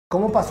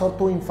¿Cómo pasó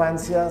tu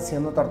infancia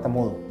siendo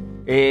tartamudo?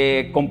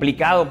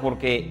 Complicado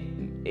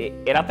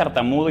porque era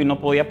tartamudo y no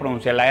podía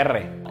pronunciar la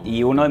R.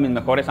 Y uno de mis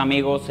mejores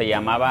amigos se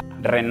llamaba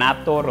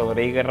Renato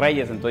Rodríguez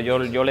Reyes. Entonces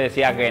yo le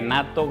decía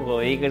Renato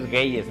Rodríguez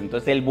Reyes.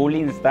 Entonces el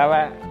bullying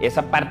estaba...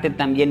 Esa parte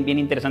también bien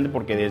interesante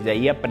porque desde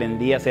ahí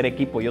aprendí a hacer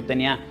equipo. Yo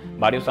tenía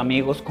varios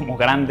amigos como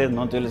grandes,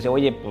 ¿no? Entonces les decía,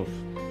 oye,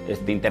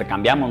 pues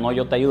intercambiamos, ¿no?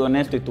 Yo te ayudo en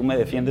esto y tú me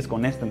defiendes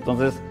con esto.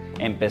 Entonces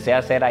empecé a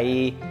hacer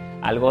ahí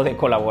algo de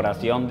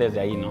colaboración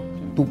desde ahí,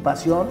 ¿no? Tu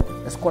pasión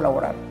es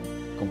colaborar.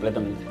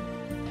 Completamente.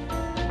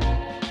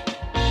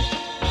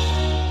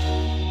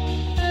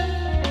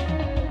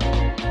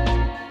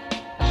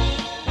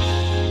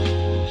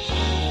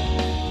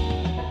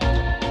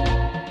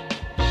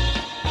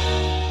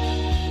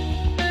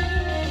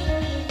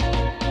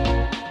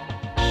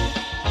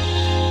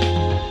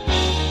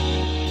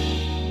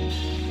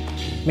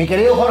 Mi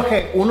querido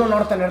Jorge, un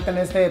honor tenerte en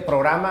este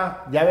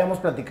programa. Ya habíamos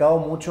platicado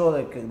mucho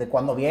de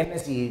cuándo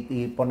vienes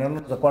y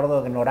ponernos de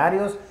acuerdo en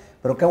horarios,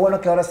 pero qué bueno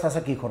que ahora estás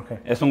aquí,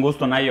 Jorge. Es un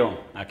gusto, Nayo,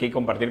 aquí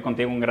compartir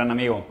contigo, un gran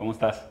amigo. ¿Cómo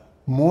estás?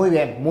 Muy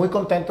bien, muy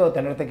contento de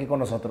tenerte aquí con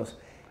nosotros.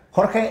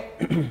 Jorge,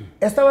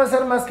 esta va a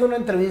ser más que una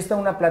entrevista,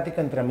 una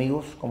plática entre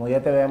amigos, como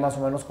ya te había más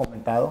o menos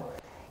comentado.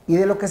 Y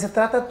de lo que se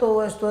trata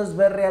todo esto es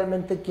ver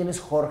realmente quién es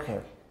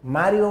Jorge,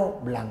 Mario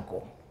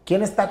Blanco.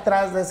 ¿Quién está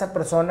atrás de esa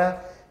persona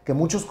que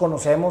muchos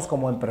conocemos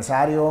como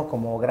empresario,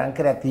 como gran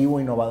creativo,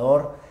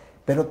 innovador?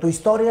 Pero tu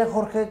historia,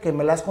 Jorge, que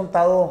me la has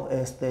contado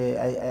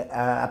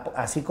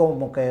así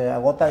como que a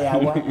gota de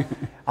agua,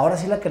 ahora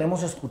sí la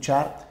queremos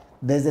escuchar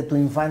desde tu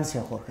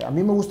infancia, Jorge. A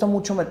mí me gusta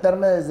mucho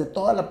meterme desde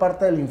toda la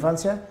parte de la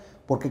infancia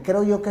porque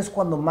creo yo que es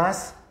cuando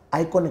más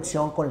hay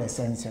conexión con la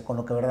esencia, con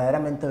lo que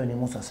verdaderamente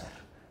venimos a hacer.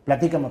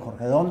 Platícame,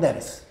 Jorge, ¿de dónde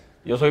eres?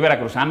 Yo soy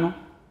veracruzano,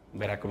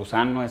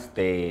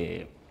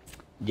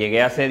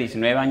 llegué hace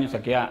 19 años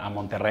aquí a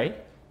Monterrey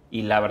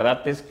y la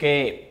verdad es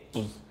que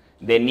pues,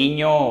 de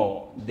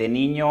niño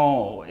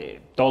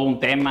todo un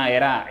tema,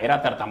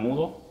 era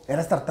tartamudo.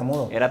 ¿Eras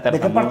tartamudo? Era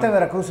tartamudo. ¿De qué parte de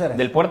Veracruz eres?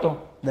 Del puerto.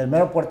 Del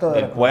mero puerto de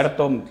Veracruz. Del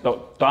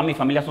puerto. Toda mi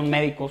familia son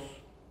médicos.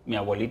 Mi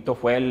abuelito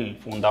fue el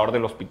fundador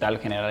del Hospital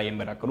General ahí en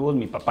Veracruz,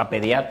 mi papá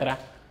pediatra.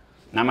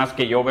 Nada más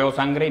que yo veo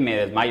sangre y me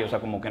desmayo, o sea,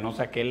 como que no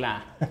saqué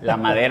la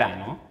madera,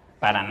 ¿no?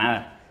 Para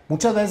nada.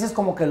 Muchas veces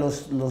como que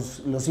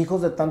los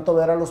hijos de tanto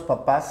ver a los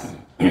papás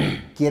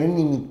quieren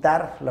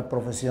imitar la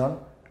profesión,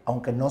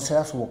 aunque no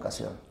sea su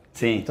vocación.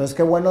 Sí. Entonces,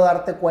 qué bueno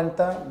darte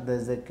cuenta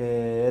desde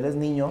que eres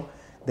niño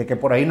de que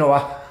por ahí no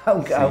va,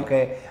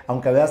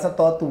 aunque veas a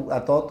todo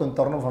tu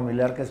entorno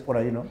familiar que es por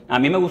ahí, ¿no? A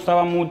mí me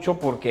gustaba mucho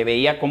porque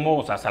veía cómo,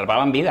 o sea,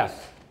 salvaban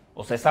vidas.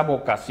 O sea, esa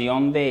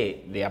vocación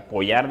de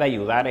apoyar, de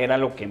ayudar, era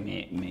lo que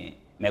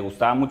me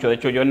gustaba mucho. De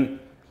hecho, yo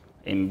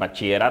en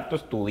bachillerato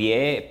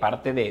estudié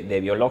parte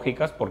de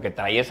biológicas porque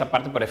traía esa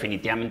parte, pero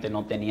definitivamente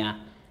no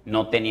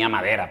tenía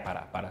madera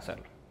para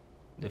hacerlo.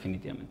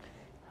 Definitivamente.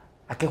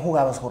 ¿A qué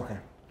jugabas, Jorge?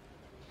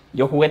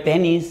 Yo jugué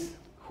tenis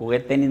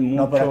mucho.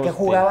 No, pero ¿a qué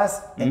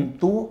jugabas en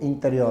tu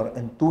interior,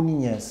 en tu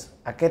niñez?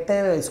 ¿A qué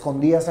te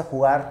escondías a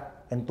jugar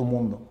en tu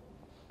mundo?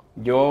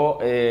 Yo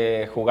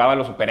jugaba a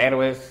los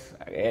superhéroes,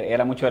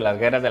 era mucho de las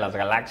guerras de las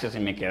galaxias y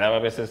me quedaba a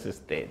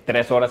veces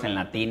 3 horas en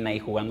la tina ahí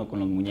jugando con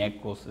los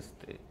muñecos.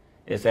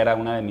 Esa era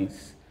una de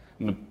mis...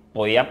 Me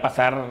podía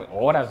pasar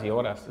horas y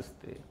horas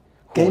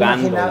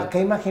jugando.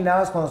 ¿Qué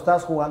imaginabas cuando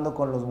estabas jugando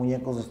con los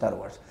muñecos de Star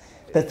Wars?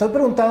 Te estoy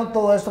preguntando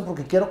todo esto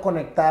porque quiero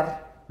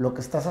conectar lo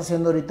que estás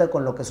haciendo ahorita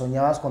con lo que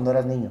soñabas cuando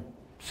eras niño.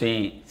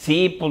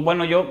 Sí, pues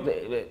bueno, yo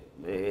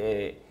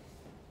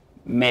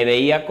me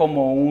veía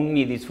como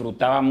y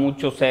disfrutaba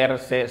mucho ser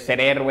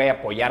héroe,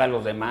 apoyar a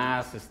los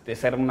demás,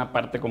 ser una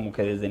parte como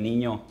que desde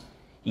niño.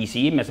 Y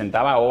sí, me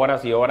sentaba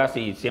horas y horas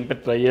y siempre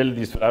traía el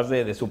disfraz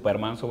de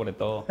Superman sobre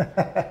todo.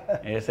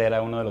 Ese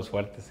era uno de los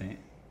fuertes, sí.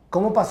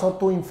 ¿Cómo pasó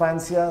tu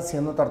infancia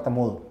siendo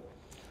tartamudo?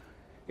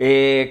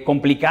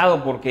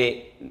 Complicado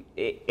porque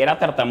era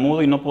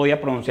tartamudo y no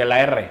podía pronunciar la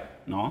R,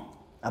 ¿no?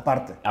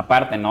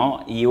 Aparte,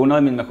 ¿no? Y uno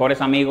de mis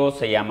mejores amigos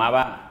se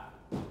llamaba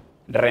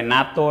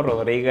Renato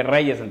Rodríguez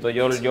Reyes.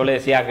 Entonces yo le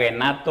decía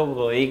Renato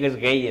Rodríguez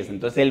Reyes.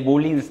 Entonces el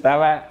bullying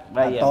estaba,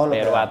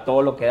 a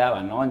todo lo que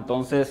daba, ¿no?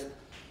 Entonces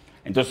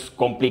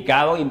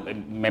complicado y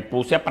me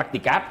puse a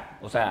practicar.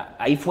 O sea,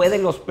 ahí fue de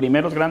los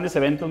primeros grandes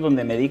eventos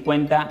donde me di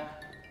cuenta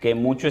que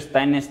mucho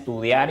está en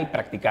estudiar y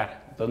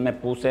practicar. Entonces me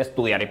puse a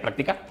estudiar y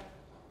practicar.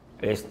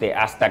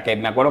 Hasta que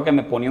me acuerdo que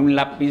me ponía un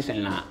lápiz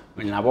en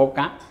la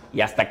boca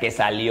y hasta que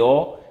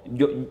salió,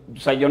 yo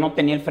no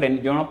tenía el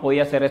freno, yo no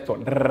podía hacer esto,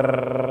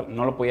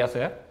 no lo podía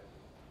hacer.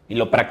 Y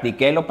lo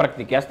practiqué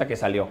hasta que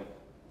salió.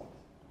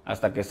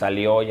 Hasta que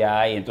salió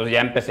ya, y entonces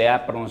ya empecé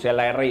a pronunciar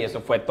la R y eso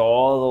fue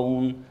todo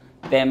un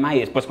tema. Y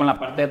después con la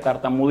parte de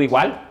tartamudo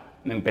igual,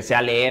 me empecé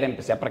a leer,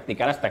 empecé a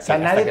practicar hasta que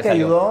salió. ¿Nadie te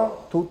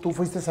ayudó? ¿Tú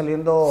fuiste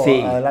saliendo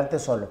adelante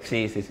solo?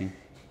 Sí.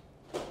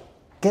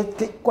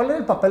 ¿Cuál era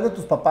el papel de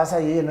tus papás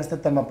ahí en este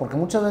tema? Porque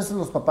muchas veces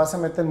los papás se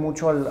meten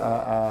mucho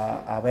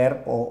a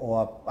ver o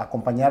a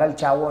acompañar al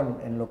chavo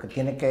en lo que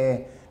tiene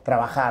que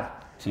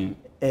trabajar. Sí.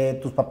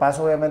 tus papás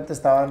obviamente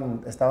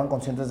estaban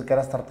conscientes de que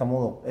eras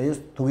tartamudo.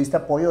 ¿Tuviste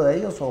apoyo de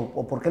ellos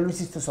o por qué lo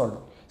hiciste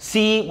solo?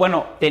 Sí,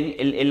 bueno,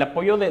 el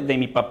apoyo de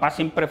mi papá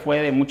siempre fue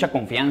de mucha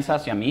confianza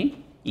hacia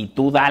mí. Y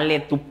tú dale,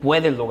 tú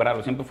puedes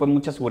lograrlo. Siempre fue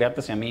mucha seguridad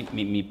hacia mí,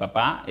 mi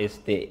papá.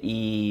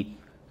 Y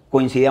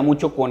coincidía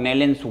mucho con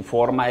él en su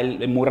forma.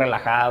 Él muy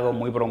relajado,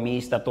 muy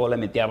bromista, todo le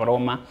metía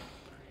broma.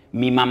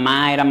 Mi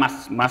mamá era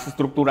más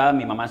estructurada.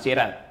 Mi mamá sí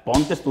era,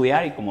 ponte a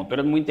estudiar y como tú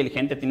eres muy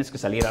inteligente tienes que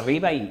salir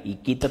arriba y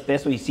quítate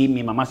eso. Y sí,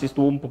 mi mamá sí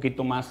estuvo un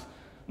poquito más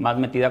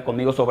metida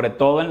conmigo, sobre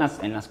todo en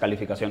las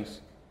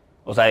calificaciones.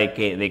 O sea, de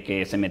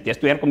que se metía a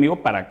estudiar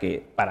conmigo para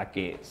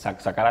que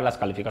sacara las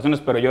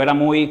calificaciones. Pero yo era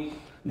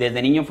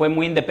desde niño fue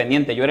muy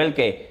independiente. Yo era el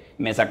que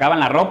me sacaban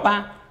la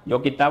ropa,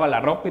 yo quitaba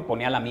la ropa y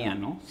ponía la mía,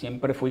 ¿no?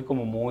 Siempre fui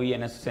como muy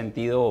en ese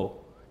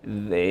sentido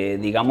de,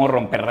 digamos,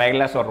 romper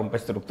reglas o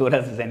romper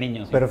estructuras desde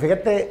niño. ¿Sí? Pero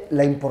fíjate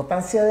la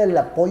importancia del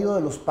apoyo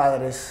de los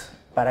padres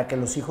para que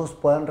los hijos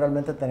puedan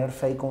realmente tener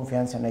fe y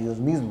confianza en ellos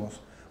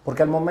mismos.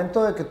 Porque al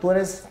momento de que tú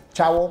eres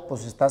chavo,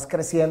 pues estás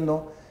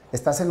creciendo,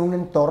 estás en un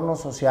entorno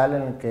social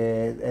en el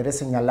que eres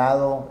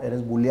señalado,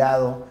 eres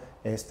bulleado,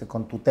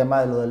 con tu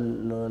tema de lo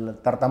del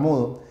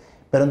tartamudo.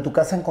 Pero en tu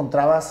casa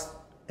encontrabas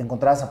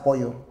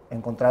apoyo,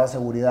 encontrabas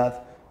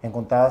seguridad,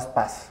 encontrabas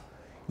paz.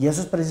 Y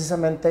eso es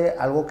precisamente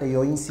algo que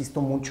yo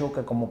insisto mucho,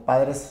 que como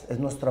padres es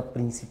nuestra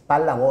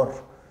principal labor.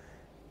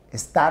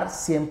 Estar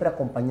siempre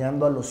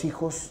acompañando a los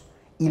hijos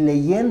y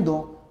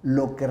leyendo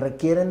lo que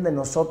requieren de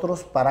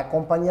nosotros para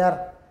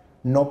acompañar,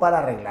 no para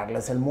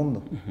arreglarles el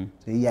mundo.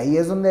 ¿Sí? Y ahí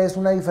es donde es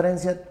una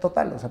diferencia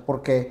total. O sea,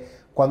 porque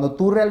cuando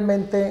tú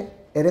realmente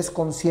eres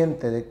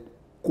consciente de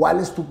cuál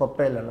es tu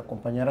papel al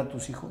acompañar a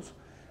tus hijos,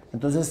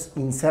 entonces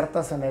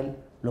insertas en él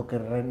lo que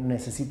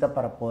necesita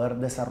para poder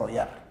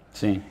desarrollar.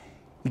 Sí.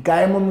 Y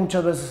caemos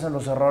muchas veces en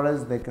los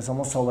errores de que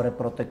somos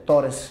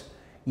sobreprotectores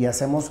y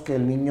hacemos que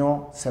el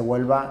niño se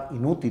vuelva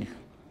inútil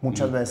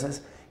muchas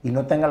veces y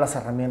no tenga las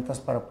herramientas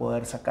para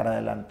poder sacar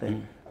adelante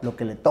lo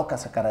que le toca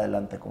sacar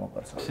adelante como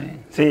persona.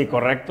 Sí,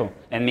 correcto.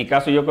 En mi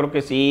caso yo creo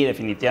que sí,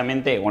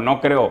 definitivamente, o no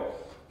creo,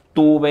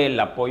 tuve el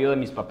apoyo de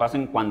mis papás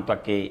en cuanto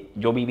a que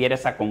yo viviera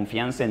esa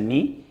confianza en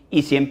mí.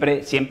 Y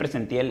siempre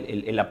sentí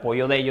el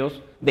apoyo de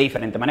ellos de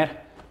diferente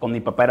manera. Con mi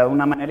papá era de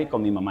una manera y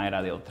con mi mamá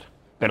era de otra.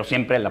 Pero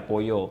siempre el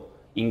apoyo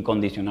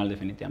incondicional,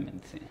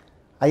 definitivamente. Sí.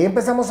 Ahí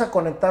empezamos a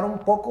conectar un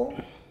poco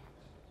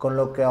con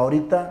lo que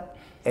ahorita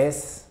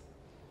es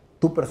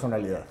tu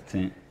personalidad.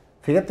 Sí.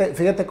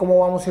 Fíjate cómo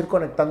vamos a ir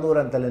conectando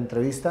durante la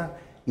entrevista.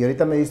 Y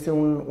ahorita me diste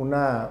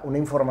una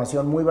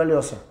información muy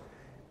valiosa.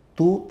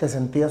 Tú te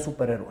sentías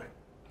superhéroe.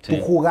 Sí.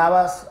 Tú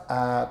jugabas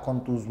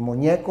con tus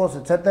muñecos,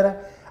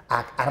 etcétera,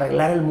 a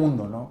arreglar el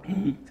mundo, ¿no?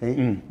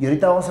 ¿Sí? Y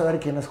ahorita vamos a ver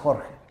quién es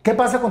Jorge. ¿Qué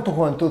pasa con tu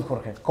juventud,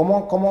 Jorge?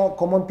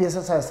 ¿Cómo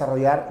empiezas a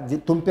desarrollar?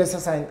 ¿Tú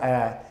empiezas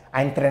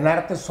a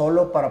entrenarte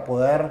solo para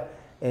poder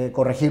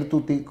corregir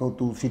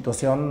tu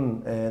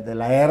situación de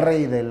la R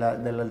y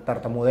del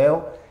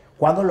tartamudeo?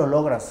 ¿Cuándo lo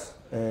logras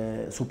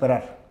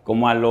superar?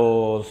 Como a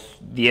los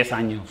 10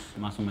 años,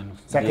 más o menos.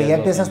 O sea, que ya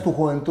empiezas tu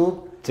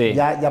juventud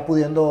ya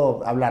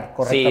pudiendo hablar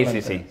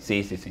correctamente.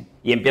 Sí.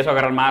 Y empiezo a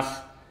agarrar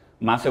más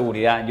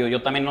seguridad.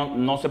 Yo también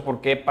no sé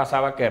por qué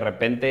pasaba que de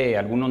repente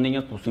algunos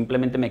niños pues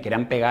simplemente me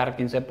querían pegar,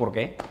 quién sabe por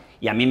qué,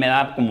 y a mí me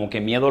daba como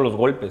que miedo los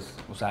golpes,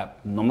 o sea,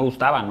 no me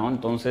gustaba, ¿no?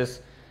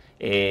 Entonces,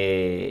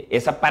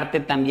 esa parte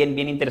también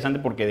bien interesante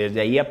porque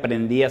desde ahí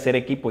aprendí a hacer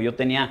equipo. Yo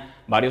tenía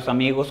varios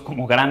amigos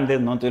como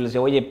grandes, ¿no? Entonces les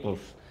decía, oye, pues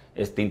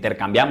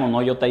intercambiamos,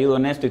 ¿no? Yo te ayudo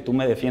en esto y tú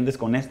me defiendes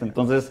con esto.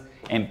 Entonces,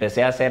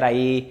 empecé a hacer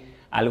ahí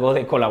algo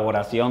de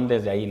colaboración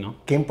desde ahí, ¿no?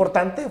 Qué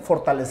importante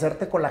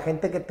fortalecerte con la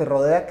gente que te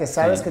rodea, que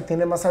sabes que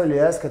tiene más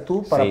habilidades que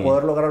tú para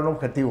poder lograr un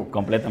objetivo.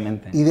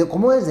 Completamente. Y de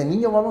cómo desde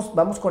niño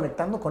vamos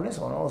conectando con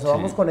eso, ¿no? O sea,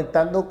 vamos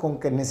conectando con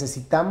que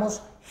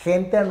necesitamos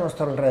gente a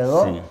nuestro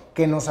alrededor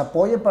que nos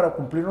apoye para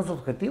cumplir nuestros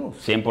objetivos.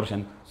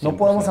 100%. No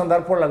podemos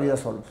andar por la vida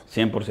solos.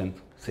 100%.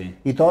 Sí.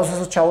 Y todos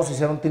esos chavos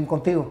hicieron team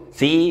contigo.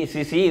 Sí.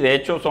 De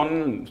hecho,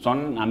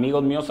 son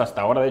amigos míos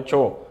hasta ahora. De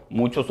hecho,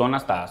 muchos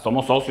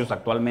somos socios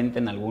actualmente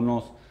en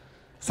algunos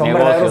Son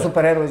negocios. Verdaderos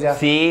superhéroes ya.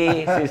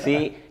 Sí.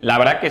 La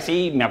verdad que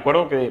sí. Me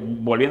acuerdo que,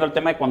 volviendo al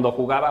tema de cuando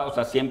jugaba, o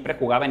sea, siempre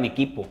jugaba en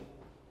equipo.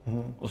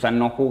 O sea,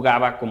 no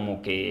jugaba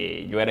como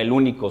que yo era el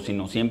único,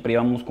 sino siempre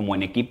íbamos como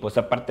en equipo.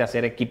 Esa parte de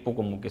hacer equipo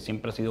como que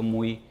siempre ha sido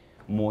muy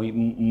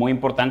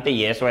importante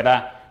y eso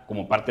era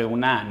como parte de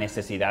una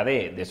necesidad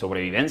de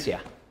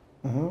sobrevivencia.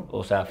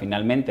 O sea,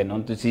 finalmente, ¿no?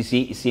 Entonces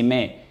sí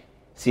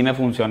me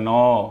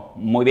funcionó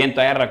muy bien.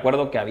 Todavía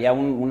recuerdo que había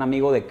un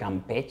amigo de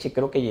Campeche,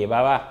 creo que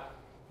llevaba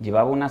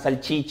unas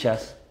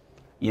salchichas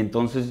y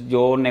entonces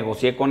yo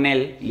negocié con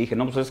él y le dije,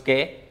 no, pues es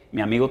que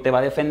mi amigo te va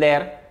a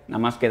defender, nada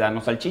más que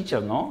danos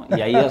salchichas, ¿no?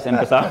 Y ahí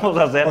empezamos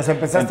a hacer,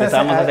 empezamos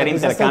a hacer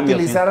intercambios. A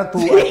utilizar a tu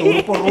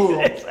grupo rudo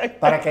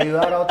para que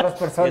ayudara a otras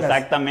personas.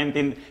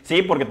 Exactamente.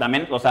 Sí, porque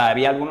también, o sea,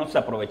 había algunos que se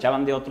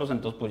aprovechaban de otros,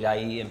 entonces pues ya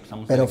ahí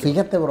empezamos. Pero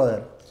fíjate,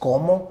 brother,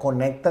 cómo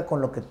conecta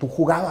con lo que tú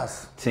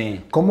jugabas.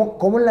 Sí.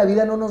 Cómo en la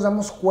vida no nos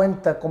damos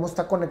cuenta cómo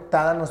está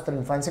conectada nuestra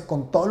infancia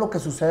con todo lo que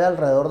sucede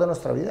alrededor de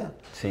nuestra vida.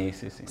 Sí.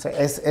 O sea,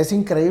 es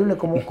increíble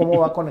cómo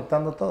va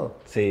conectando todo.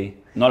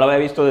 Sí. No lo había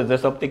visto desde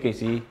esa óptica y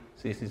sí,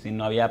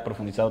 no había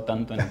profundizado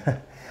tanto en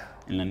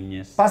la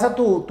niñez. Pasa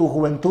tu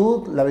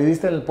juventud, la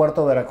viviste en el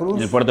puerto de Veracruz.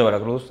 En el puerto de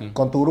Veracruz, sí.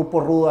 Con tu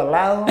grupo rudo al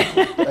lado,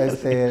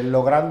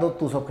 logrando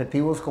tus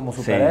objetivos como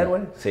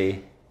superhéroe.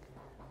 Sí.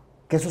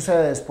 ¿Qué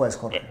sucede después,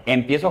 Jorge?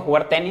 Empiezo a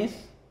jugar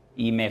tenis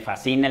y me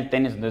fascina el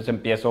tenis, entonces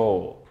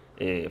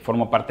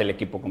formo parte del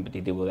equipo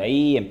competitivo de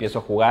ahí, empiezo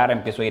a jugar,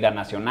 empiezo a ir a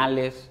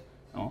nacionales,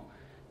 ¿no?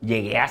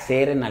 Llegué a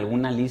ser en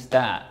alguna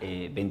lista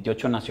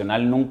 28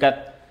 nacional,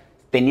 nunca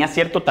tenía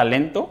cierto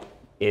talento.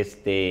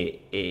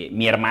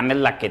 Mi hermana es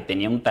la que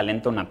tenía un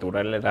talento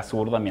natural, era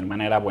zurda, mi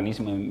hermana era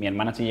buenísima, mi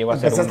hermana sí llegó a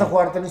ser ¿Empezaste a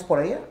jugar tenis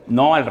por ella?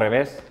 No, al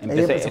revés.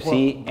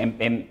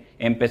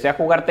 Empecé a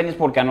jugar tenis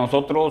porque a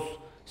nosotros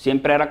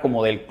siempre era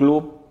como del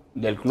club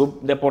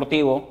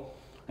deportivo.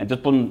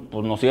 Entonces,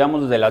 pues nos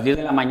íbamos desde las 10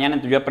 de la mañana,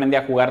 entonces yo aprendí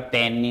a jugar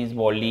tenis,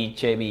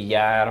 boliche,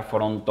 billar,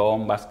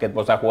 frontón,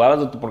 básquetbol. O sea,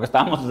 jugaba porque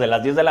estábamos desde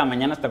las 10 de la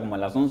mañana hasta como a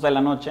las 11 de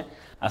la noche,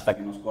 hasta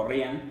que nos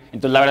corrían.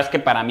 Entonces, la verdad es que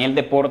para mí el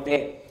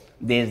deporte,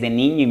 desde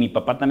niño, y mi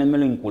papá también me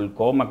lo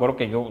inculcó, me acuerdo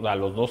que yo a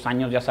los 2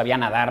 años ya sabía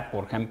nadar,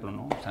 por ejemplo,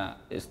 ¿no? O sea,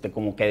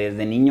 como que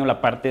desde niño la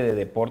parte de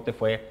deporte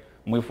fue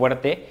muy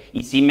fuerte,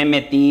 y sí me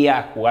metí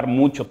a jugar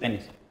mucho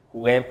tenis.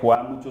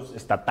 Jugaba muchos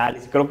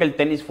estatales. Creo que el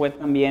tenis fue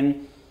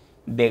también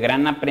de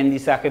gran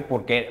aprendizaje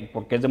porque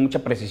es de mucha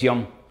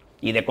precisión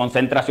y de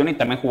concentración, y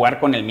también jugar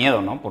con el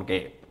miedo, ¿no?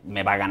 Porque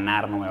me va a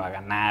ganar, no me va a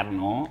ganar,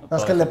 ¿no? No,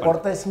 es que el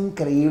deporte es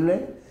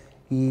increíble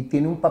y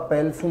tiene un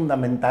papel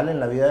fundamental en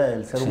la vida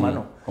del ser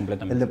humano.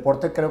 Completamente. El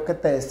deporte creo que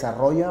te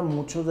desarrolla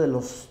muchos de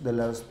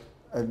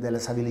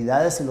las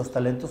habilidades y los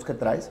talentos que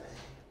traes,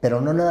 pero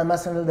no nada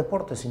más en el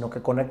deporte, sino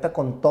que conecta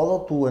con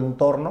todo tu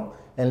entorno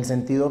en el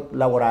sentido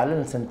laboral, en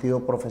el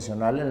sentido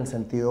profesional, en el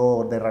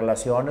sentido de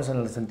relaciones, en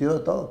el sentido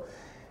de todo.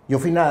 Yo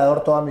fui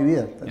nadador toda mi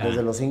vida,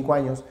 desde los 5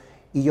 años,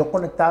 y yo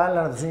conectaba en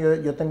la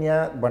natación. Yo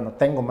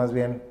tengo más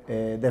bien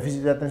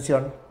déficit de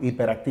atención,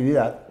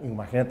 hiperactividad,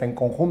 imagínate en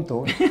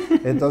conjunto.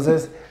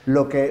 Entonces,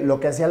 lo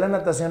que hacía la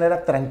natación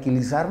era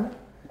tranquilizarme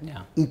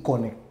y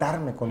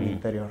conectarme con mi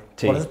interior.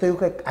 Sí. Por eso te digo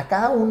que a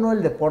cada uno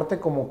el deporte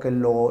como que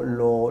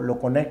lo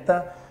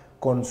conecta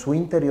con su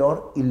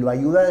interior y lo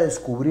ayuda a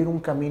descubrir un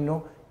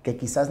camino que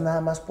quizás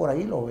nada más por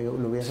ahí lo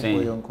hubiese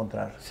podido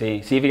encontrar.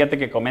 Sí, fíjate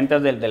que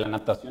comentas de la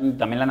natación,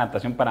 también la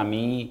natación para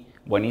mí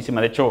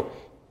buenísima. De hecho,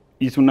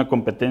 hice una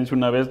competencia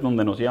una vez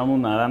donde nos íbamos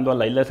nadando a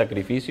la isla de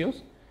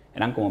Sacrificios,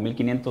 eran como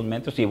 1500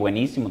 metros y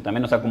buenísimo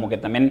también, o sea, como que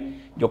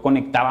también yo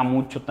conectaba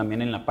mucho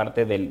también en la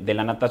parte de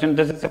la natación.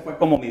 Entonces ese fue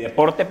como mi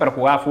deporte, pero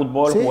jugaba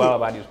fútbol, jugaba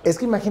varios. Es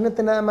que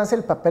imagínate nada más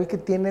el papel que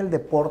tiene el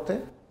deporte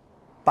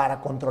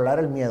para controlar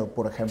el miedo,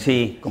 por ejemplo.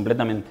 Sí,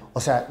 completamente. O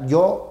sea,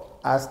 yo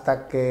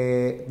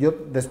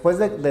después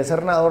de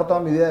ser nadador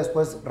toda mi vida,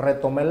 después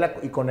retomé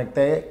y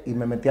conecté y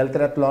me metí al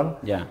triatlón,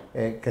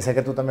 que sé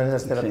que tú también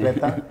eres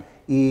triatleta,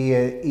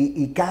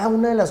 y cada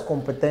una de las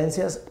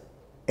competencias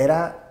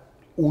era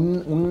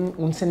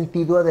un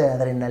sentido de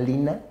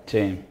adrenalina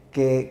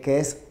que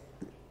es...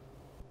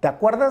 ¿Te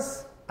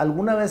acuerdas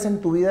alguna vez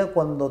en tu vida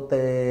cuando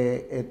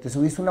te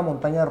subiste una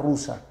montaña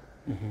rusa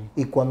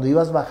y cuando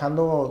ibas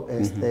bajando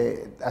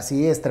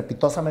así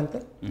estrepitosamente?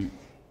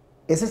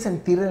 Ese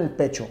sentir en el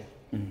pecho,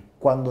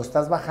 cuando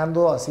estás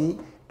bajando así,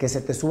 que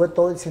se te sube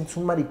todo y sientes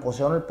un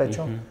mariposeo en el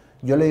pecho,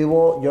 yo le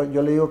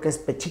digo que es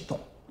pechito.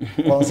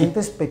 Cuando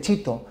sientes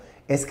pechito,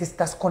 es que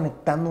estás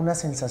conectando una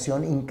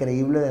sensación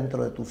increíble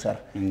dentro de tu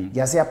ser,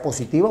 ya sea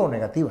positiva o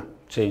negativa.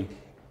 Sí.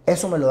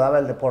 Eso me lo daba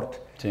el deporte.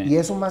 Sí. Y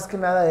eso más que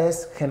nada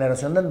es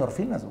generación de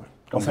endorfinas, güey.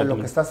 O sea, lo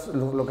que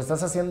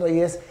estás haciendo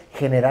ahí es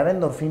generar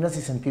endorfinas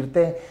y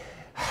sentirte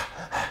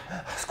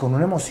con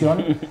una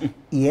emoción.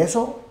 Y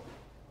eso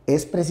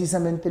es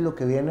precisamente lo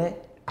que viene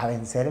a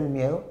vencer el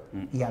miedo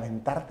y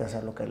aventarte a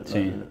hacer lo que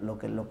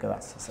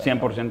vas a hacer.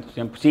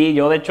 100%. Sí,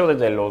 yo de hecho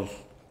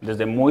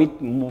desde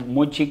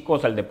muy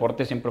chicos el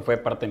deporte siempre fue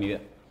parte de mi vida.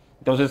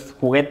 Entonces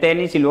jugué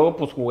tenis y luego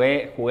pues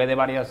jugué de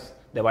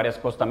varias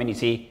cosas también. Y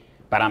sí,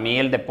 para mí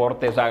el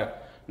deporte, o sea,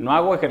 no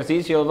hago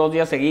ejercicio 2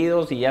 días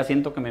seguidos y ya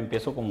siento que me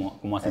empiezo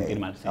como a sentir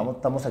mal. Sí.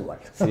 Estamos igual.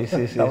 Sí,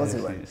 estamos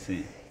igual.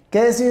 Sí.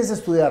 ¿Qué decides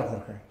estudiar,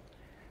 Jorge?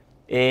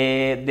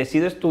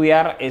 Decido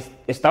estudiar,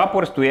 estaba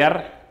por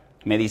estudiar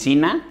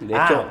medicina, de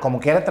hecho. Como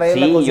quiera traer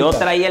la cosita. Sí, yo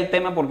traía el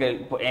tema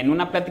porque en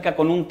una plática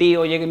con un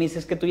tío llega y me dice,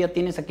 es que tú ya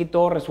tienes aquí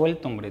todo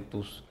resuelto, hombre,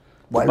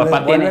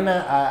 Vuelven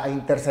a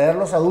interceder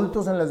los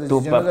adultos en las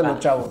decisiones de los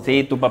chavos.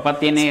 Sí, tu papá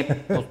tiene,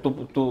 pues,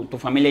 tu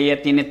familia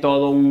ya tiene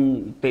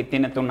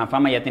tiene toda una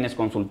fama, ya tienes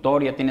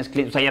consultor, ya tienes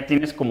clientes, o sea, ya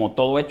tienes como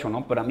todo hecho,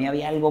 ¿no? Pero a mí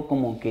había algo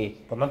como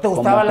que... Pues no te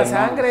gustaba la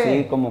sangre.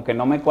 Sí, como que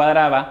no me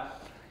cuadraba.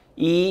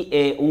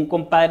 Y un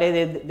compadre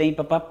de mi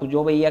papá, pues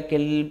yo veía que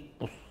él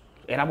pues,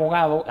 era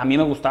abogado. A mí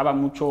me gustaba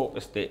mucho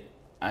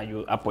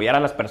apoyar a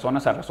las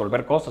personas a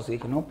resolver cosas. Y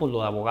dije, no, pues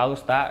lo de abogado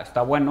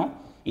está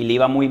bueno. Y le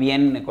iba muy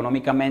bien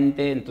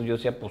económicamente. Entonces yo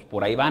decía, pues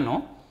por ahí va,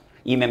 ¿no?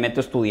 Y me meto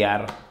a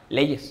estudiar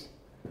leyes.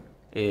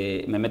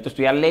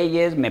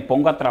 Me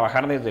pongo a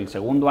trabajar desde el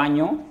segundo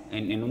año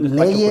en un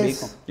despacho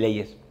jurídico.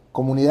 Leyes.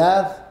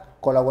 Comunidad,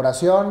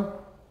 colaboración,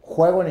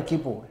 juego en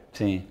equipo, güey.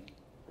 Sí.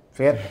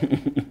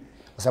 Fíjate.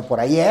 O sea,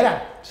 por ahí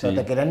era. Sí. O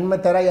sea, te querían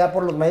meter allá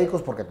por los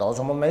médicos porque todos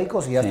somos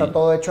médicos y ya está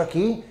todo hecho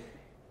aquí.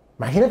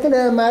 Imagínate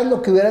nada más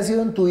lo que hubiera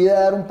sido en tu vida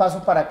dar un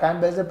paso para acá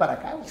en vez de para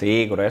acá, güey.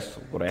 Sí,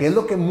 grueso. Que es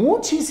lo que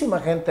muchísima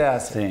gente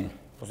hace. Sí.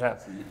 O sea,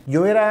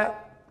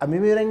 a mí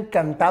me hubiera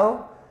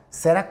encantado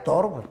ser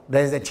actor, güey,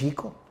 desde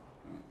chico.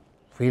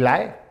 Fui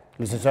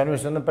licenciado en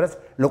Administración de Empresas,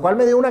 lo cual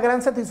me dio una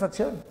gran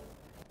satisfacción.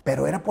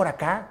 Pero era por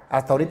acá.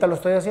 Hasta ahorita lo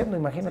estoy haciendo,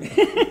 imagínate.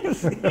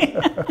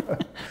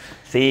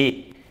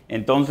 Sí.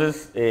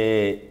 Entonces,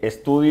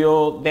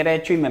 estudio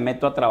Derecho y me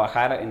meto a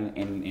trabajar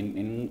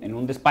en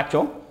un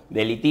despacho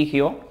de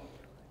litigio.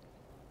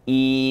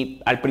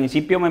 Y al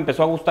principio me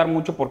empezó a gustar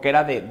mucho porque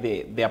era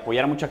de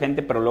apoyar a mucha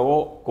gente, pero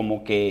luego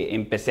como que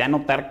empecé a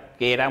notar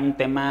que era un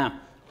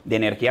tema de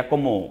energía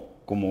como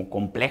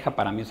compleja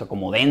para mí, o sea,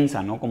 como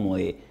densa, ¿no? Como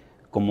de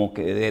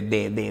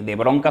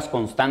broncas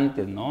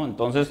constantes, ¿no?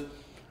 Entonces,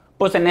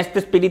 pues en este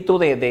espíritu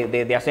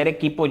de hacer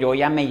equipo, yo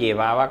ya me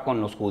llevaba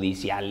con los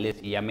judiciales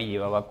y ya me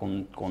llevaba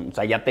o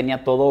sea, ya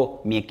tenía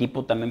todo mi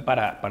equipo también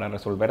para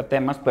resolver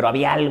temas, pero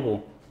había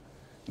algo.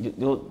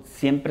 Yo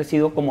siempre he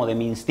sido como de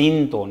mi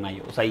instinto,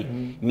 Nayo. O sea,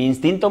 mi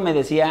instinto me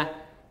decía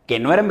que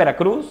no era en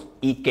Veracruz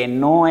y que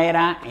no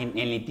era en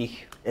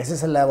litigio. ¿Esa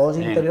es la voz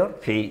interior?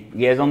 Sí,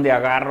 y es donde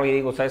agarro y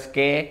digo, ¿sabes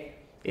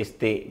qué?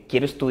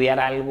 Quiero estudiar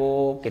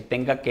algo que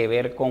tenga que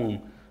ver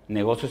con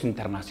negocios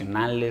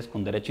internacionales,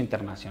 con derecho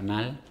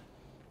internacional.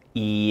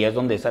 Y es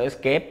donde, ¿sabes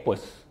qué?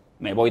 Pues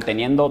me voy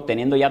teniendo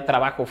ya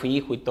trabajo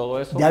fijo y todo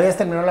eso. ¿Ya habías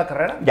terminado la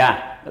carrera?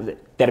 Ya,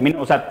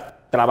 termino, o sea,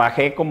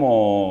 trabajé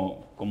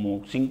como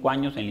 5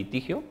 años en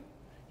litigio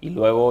y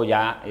luego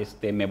ya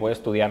me voy a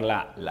estudiar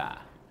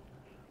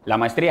la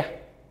maestría.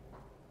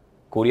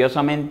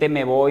 Curiosamente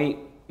me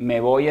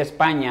voy a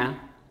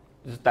España.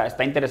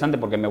 Está interesante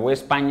porque me voy a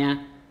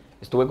España,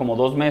 estuve como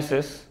 2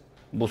 meses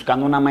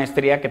buscando una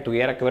maestría que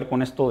tuviera que ver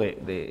con esto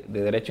de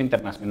Derecho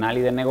Internacional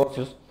y de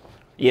negocios.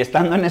 Y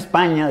estando en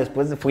España,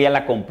 después fui a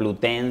la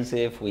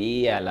Complutense,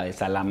 fui a la de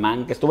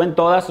Salamanca, estuve en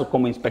todas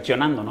como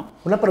inspeccionando, ¿no?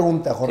 Una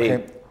pregunta, Jorge.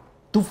 Sí.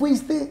 ¿Tú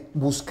fuiste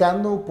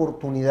buscando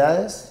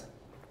oportunidades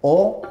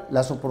o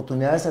las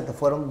oportunidades se te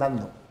fueron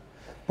dando?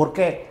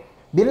 Porque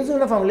vienes de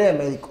una familia de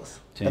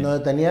médicos, sí, en donde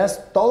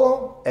tenías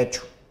todo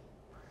hecho.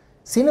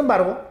 Sin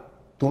embargo,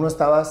 tú no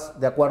estabas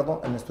de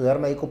acuerdo en estudiar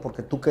médico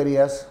porque tú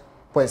querías,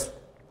 pues,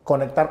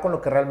 conectar con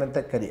lo que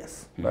realmente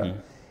querías. Uh-huh.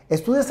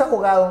 Estudias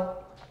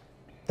abogado,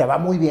 te va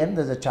muy bien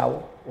desde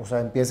chavo, o sea,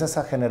 empiezas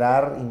a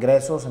generar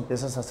ingresos,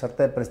 empiezas a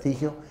hacerte de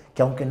prestigio,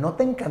 que aunque no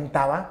te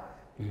encantaba,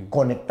 uh-huh,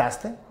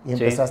 conectaste y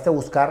empezaste a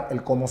buscar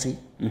el cómo sí.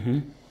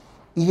 Uh-huh.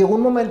 Y llegó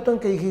un momento en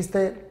que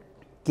dijiste,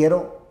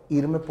 quiero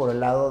irme por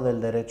el lado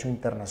del derecho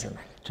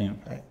internacional. Sí.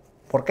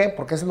 ¿Por qué?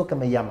 Porque eso es lo que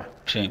me llama.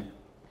 Sí.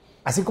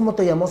 Así como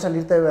te llamó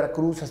salirte de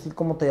Veracruz, así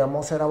como te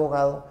llamó ser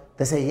abogado,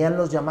 te seguían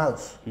los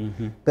llamados.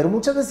 Uh-huh. Pero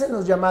muchas veces en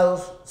los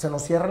llamados se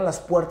nos cierran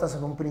las puertas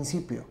en un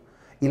principio.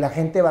 Y la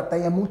gente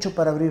batalla mucho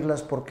para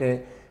abrirlas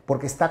porque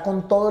está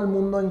con todo el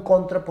mundo en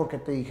contra porque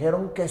te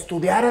dijeron que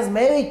estudiaras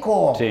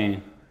médico.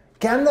 Sí.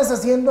 ¿Qué andas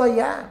haciendo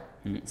allá?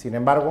 Sin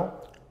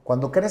embargo,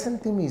 cuando crees en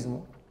ti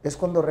mismo, es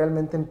cuando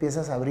realmente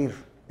empiezas a abrir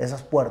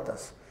esas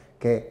puertas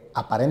que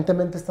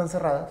aparentemente están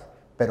cerradas,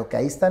 pero que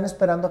ahí están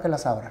esperando a que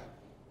las abran.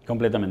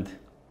 Completamente.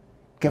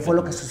 ¿Qué fue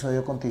lo que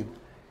sucedió contigo?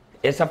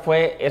 Esa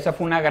fue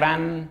una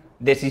gran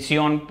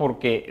decisión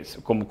porque,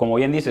 como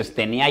bien dices,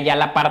 tenía ya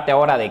la parte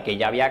ahora de que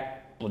ya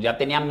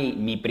tenía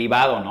mi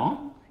privado,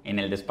 ¿no? En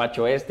el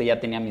despacho ya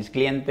tenía mis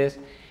clientes.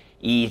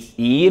 Y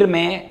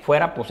irme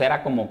fuera, pues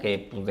era como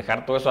que pues,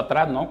 dejar todo eso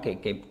atrás, ¿no?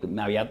 Que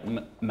me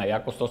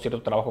había costado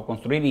cierto trabajo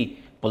construir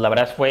y pues la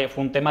verdad fue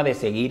un tema de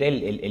seguir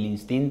el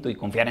instinto y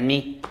confiar en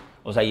mí.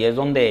 O sea, y es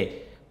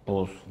donde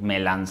pues me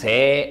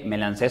lancé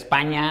a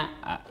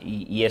España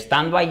y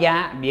estando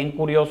allá, bien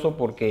curioso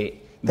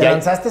porque... ¿Te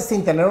lanzaste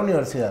sin tener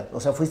universidad? O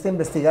sea, ¿fuiste a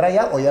investigar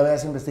allá o ya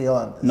habías investigado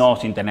antes? No,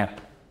 sin tener.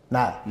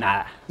 Nada.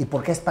 Nada. ¿Y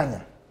por qué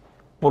España?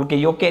 Porque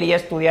yo quería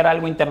estudiar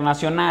algo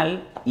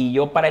internacional y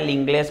yo para el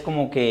inglés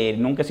como que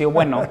nunca he sido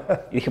bueno.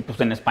 Y dije, pues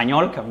en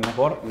español, que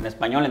mejor en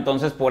español.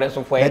 Entonces por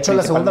eso fue... De hecho,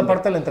 la segunda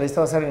parte de la entrevista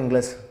va a ser en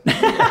inglés.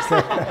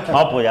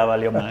 No, pues ya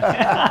valió más.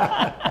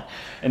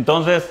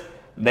 Entonces,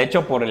 de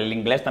hecho, por el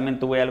inglés también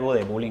tuve algo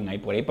de bullying ahí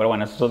por ahí. Pero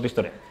bueno, eso es otra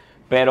historia.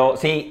 Pero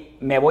sí,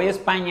 me voy a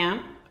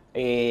España.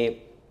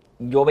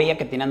 Yo veía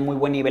que tenían muy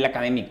buen nivel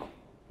académico,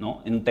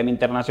 ¿no? En un tema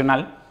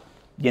internacional.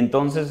 Y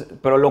entonces,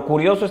 pero lo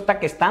curioso está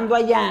que estando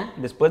allá,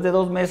 después de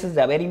 2 meses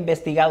de haber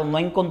investigado, no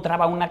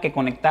encontraba una que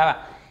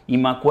conectaba. Y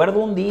me acuerdo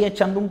un día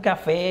echando un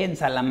café en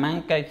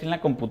Salamanca, en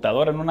la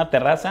computadora, en una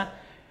terraza,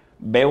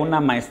 veo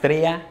una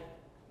maestría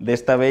de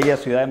esta bella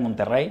ciudad de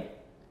Monterrey,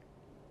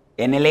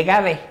 en el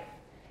EGADE,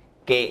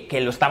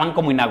 que lo estaban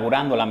como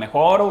inaugurando, la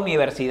mejor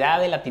universidad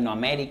de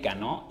Latinoamérica,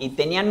 ¿no? Y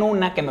tenían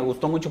una que me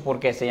gustó mucho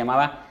porque se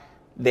llamaba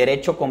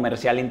Derecho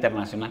Comercial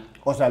Internacional.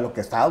 O sea, lo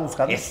que estaba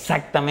buscando.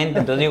 Exactamente,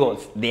 entonces digo,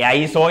 de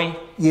ahí soy.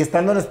 Y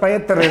estando en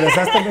España te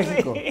regresaste a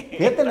México.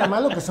 Fíjate nada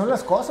más lo que son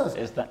las cosas.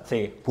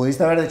 Sí.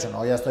 Pudiste haber dicho,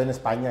 no, ya estoy en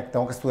España,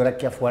 tengo que estudiar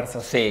aquí a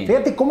fuerzas. Sí.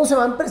 Fíjate cómo se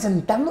van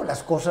presentando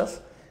las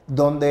cosas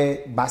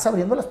donde vas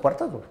abriendo las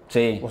puertas, güey.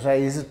 Sí. O sea,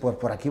 y dices, pues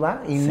por aquí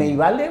va. Y me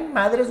vale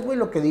madres, güey,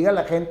 lo que diga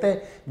la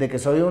gente de que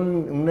soy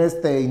un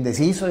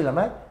indeciso y la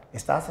madre.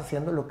 Estabas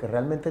haciendo lo que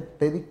realmente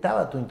te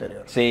dictaba tu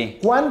interior. Sí.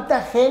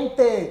 ¿Cuánta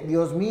gente,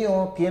 Dios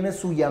mío, tiene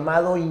su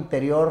llamado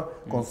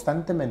interior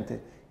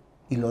constantemente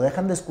y lo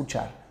dejan de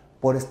escuchar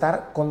por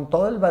estar con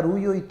todo el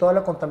barullo y toda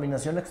la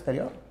contaminación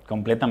exterior?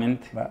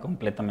 Completamente, ¿verdad?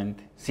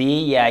 Completamente.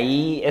 Sí, y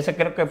ahí ese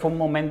creo que fue un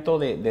momento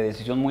de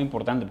decisión muy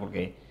importante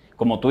porque,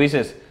 como tú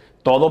dices,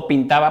 todo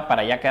pintaba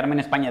para ya quedarme en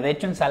España. De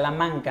hecho, en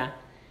Salamanca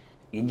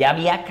ya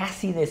había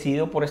casi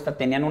decidido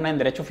tenían una en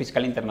Derecho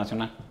Fiscal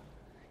Internacional.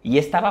 Y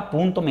estaba a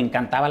punto, me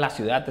encantaba la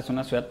ciudad, es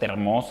una ciudad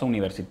hermosa,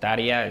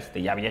 universitaria,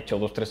 ya había hecho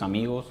 2, 3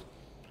 amigos.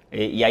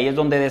 Y ahí es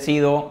donde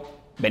decido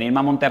venirme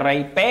a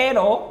Monterrey,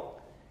 pero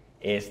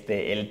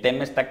el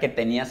tema está que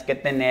tenías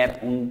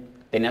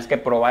que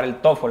probar el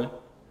TOEFL.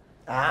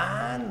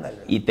 Ándale.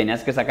 Y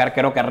tenías que sacar,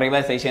 creo que arriba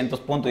de 600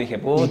 puntos. Y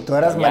dije, y tú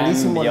eras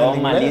malísimo. Yo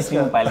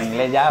malísimo para el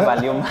inglés, ya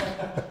valió mal.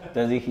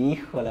 Entonces dije,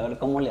 híjole, a ver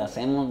cómo le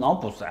hacemos.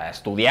 No, pues a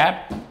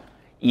estudiar.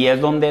 Y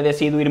es donde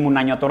decido irme un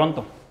año a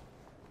Toronto.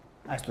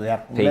 A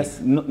estudiar inglés.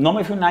 Sí. No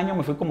me fui un año,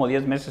 me fui como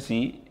 10 meses,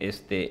 sí.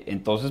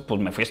 Entonces,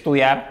 pues me fui a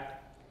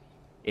estudiar,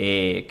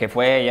 que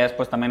fue ya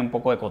después también un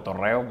poco de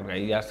cotorreo, porque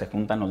ahí ya se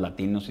juntan los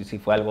latinos y sí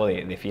fue algo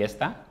de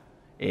fiesta.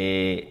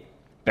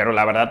 Pero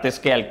la verdad es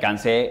que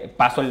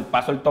paso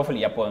el TOEFL y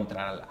ya puedo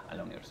entrar a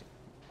la universidad.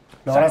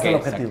 ¿Lograste el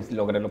objetivo?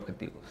 Logré el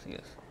objetivo, sí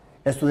es.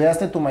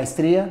 Estudiaste tu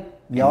maestría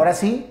y ahora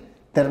sí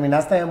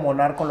terminaste de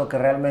embonar con lo que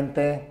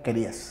realmente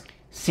querías.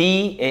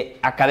 Sí,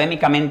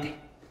 académicamente.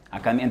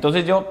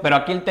 Entonces pero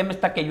aquí el tema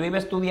está que yo iba a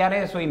estudiar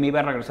eso y me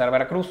iba a regresar a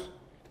Veracruz,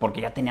 porque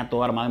ya tenía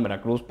todo armado en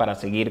Veracruz para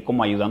seguir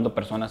como ayudando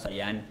personas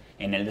allá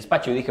en el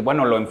despacho. Y dije,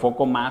 bueno, lo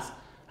enfoco más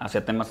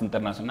hacia temas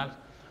internacionales.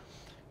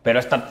 Pero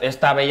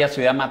esta bella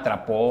ciudad me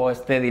atrapó,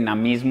 este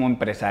dinamismo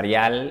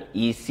empresarial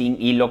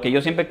y lo que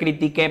yo siempre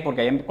critiqué,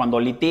 porque cuando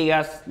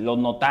litigas, los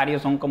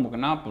notarios son como que,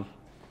 no, pues,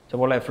 se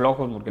bola de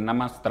flojos, porque nada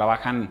más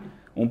trabajan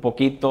un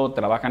poquito,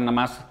 trabajan nada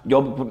más.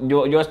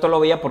 Yo esto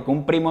lo veía porque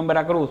un primo en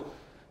Veracruz,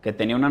 que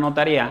tenía una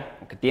notaría,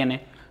 o que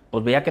tiene,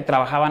 pues veía que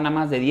trabajaba nada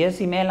más de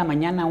 10:30 de la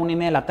mañana a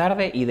 1:30 de la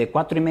tarde y de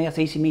 4:30 a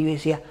 6:30 y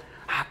decía,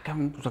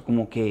 cabrón, o sea,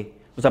 como que,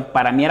 o sea,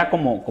 para mí era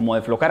como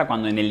de flojera,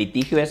 cuando en el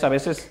litigio es a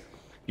veces,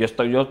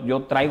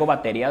 yo traigo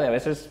batería de a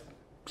veces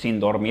sin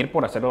dormir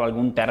por hacer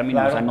algún término,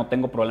 claro. O sea, no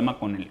tengo problema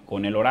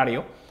con el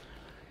horario.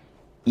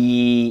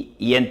 Y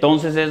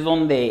entonces es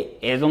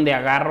donde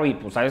agarro y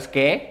pues, ¿sabes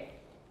qué?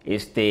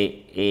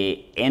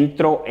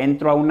 Entro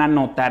a una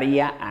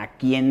notaría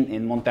aquí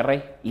en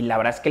Monterrey y la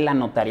verdad es que la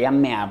notaría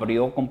me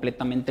abrió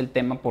completamente el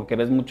tema porque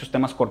ves muchos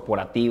temas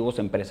corporativos,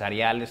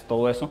 empresariales,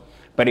 todo eso,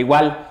 pero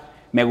igual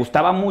me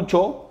gustaba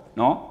mucho,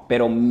 ¿no?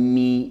 Pero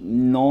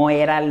no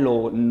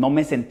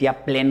me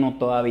sentía pleno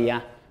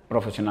todavía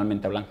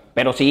profesionalmente hablando,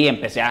 pero sí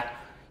empecé a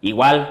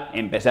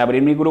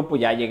abrir mi grupo,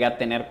 ya llegué a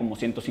tener como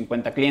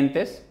 150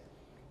 clientes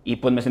y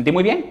pues me sentí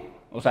muy bien.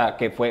 O sea,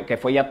 que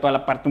fue ya toda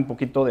la parte un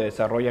poquito de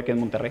desarrollo aquí en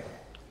Monterrey.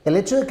 El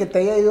hecho de que te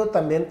haya ido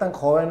también tan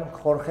joven,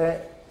 Jorge,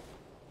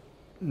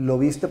 lo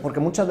viste, porque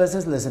muchas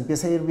veces les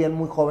empieza a ir bien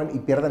muy joven y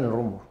pierden el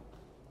rumbo.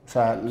 O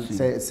sea, sí.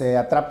 se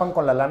atrapan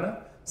con la lana,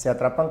 se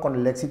atrapan con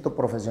el éxito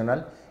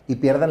profesional y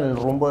pierden el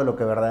rumbo de lo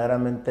que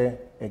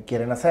verdaderamente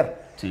quieren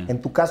hacer. Sí.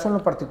 En tu caso en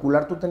lo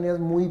particular, tú tenías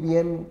muy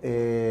bien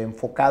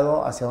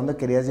enfocado hacia dónde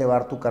querías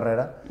llevar tu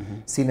carrera.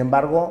 Sin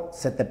embargo,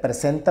 se te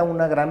presenta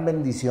una gran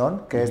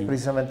bendición, que es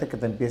precisamente que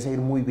te empiece a ir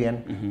muy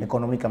bien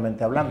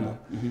económicamente hablando.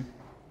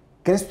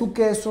 ¿Crees tú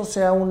que eso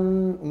sea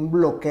un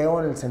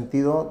bloqueo en el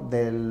sentido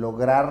de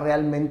lograr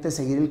realmente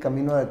seguir el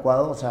camino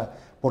adecuado? O sea,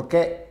 ¿por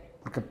qué?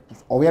 Porque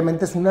pues,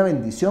 obviamente es una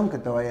bendición que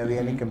te vaya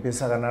bien y que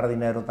empieces a ganar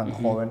dinero tan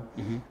joven,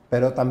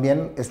 pero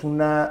también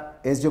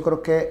es yo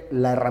creo que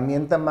la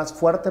herramienta más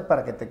fuerte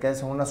para que te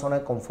quedes en una zona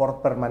de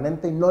confort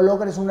permanente y no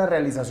logres una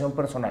realización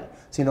personal,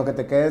 sino que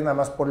te quedes nada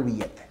más por el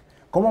billete.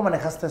 ¿Cómo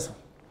manejaste eso?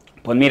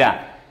 Pues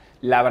mira,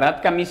 la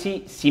verdad que a mí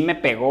sí me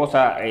pegó, o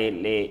sea,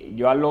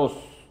 yo a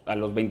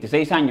los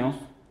 26 años,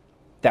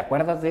 ¿te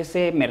acuerdas de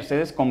ese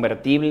Mercedes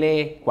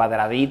convertible,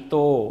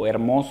 cuadradito,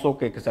 hermoso,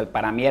 que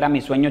para mí era mi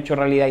sueño hecho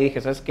realidad? Y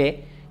dije, ¿sabes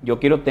qué? Yo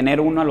quiero tener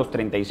uno a los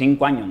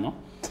 35 años, ¿no?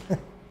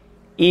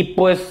 Y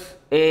pues,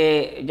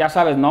 ya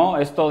sabes, ¿no?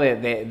 Esto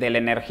de la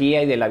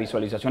energía y de la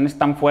visualización es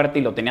tan fuerte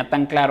y lo tenía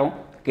tan claro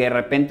que de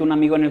repente un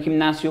amigo en el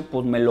gimnasio,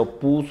 pues me lo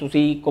puso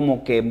así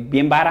como que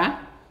bien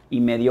vara y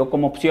me dio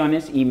como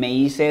opciones y me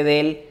hice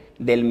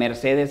del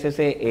Mercedes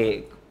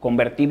ese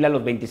convertible a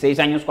los 26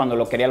 años cuando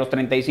lo quería a los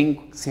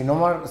 35. Si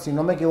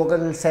no me equivoco,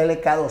 es el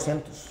CLK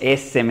 200.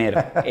 Ese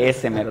mero.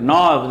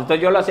 No,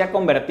 entonces yo lo hacía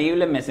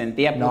convertible, me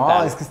sentía puta.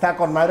 No, es que estaba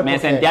con madre. Me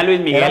sentía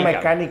Luis Miguel. Era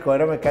mecánico.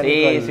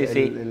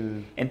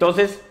 Sí.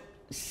 Entonces,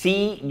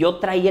 sí, yo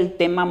traía el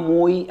tema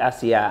muy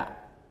hacia,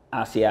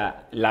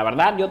 la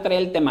verdad, yo traía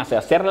el tema hacia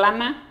hacer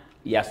lana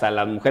y hasta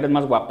las mujeres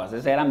más guapas.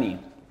 Ese era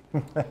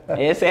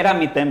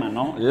mi tema,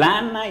 ¿no?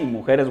 Lana y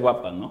mujeres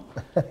guapas, ¿no?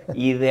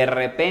 Y de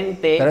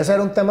repente... Pero ese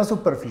era un tema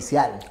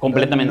superficial.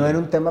 Completamente. No era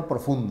un tema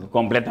profundo.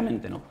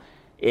 Completamente, ¿no?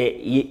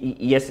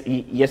 Y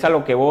es a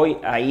lo que voy.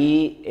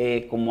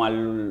 Ahí,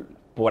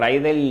 por ahí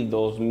del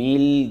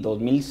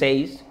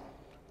 2006,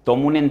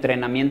 tomo un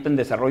entrenamiento en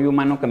desarrollo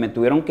humano que me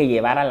tuvieron que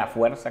llevar a la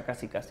fuerza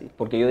casi.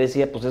 Porque yo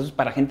decía, pues eso es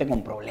para gente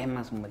con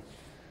problemas, hombre.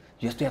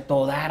 Yo estoy a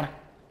todo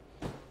dar.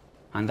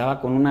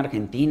 Andaba con una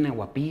argentina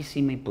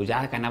guapísima y pues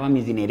ya ganaba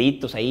mis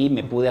dineritos ahí,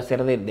 me pude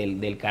hacer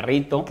del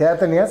carrito. ¿Qué edad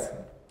tenías?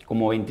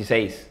 Como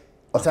 26.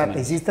 O sea, ¿te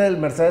hiciste el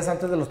Mercedes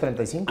antes de los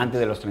 35? Antes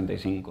de los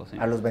 35, sí.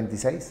 ¿A los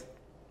 26?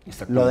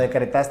 Exactamente. ¿Lo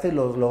decretaste y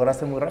lo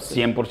lograste muy rápido?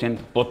 100%.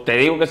 Pues te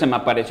digo que se me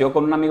apareció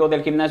con un amigo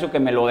del gimnasio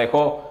que me lo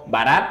dejó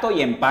barato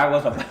y en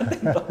pagos aparte.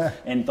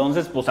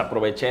 Entonces, pues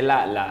aproveché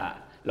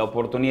la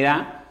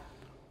oportunidad.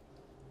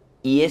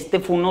 Y este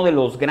fue uno de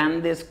los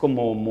grandes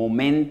como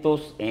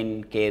momentos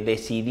en que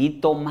decidí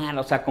tomar,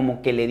 o sea,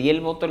 como que le di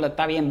el voto,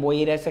 está bien, voy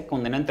a ir a ese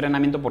condenado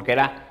entrenamiento porque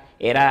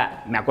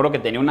me acuerdo que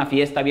tenía una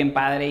fiesta bien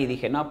padre y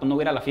dije, no, pues no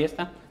voy a ir a la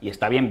fiesta y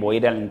está bien, voy a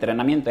ir al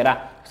entrenamiento.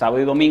 Era sábado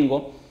y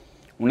domingo,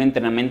 un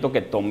entrenamiento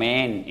que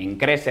tomé en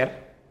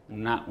Crecer,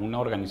 una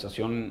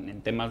organización en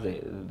temas de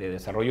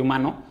desarrollo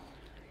humano,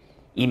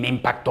 y me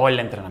impactó el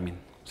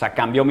entrenamiento. O sea,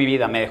 cambió mi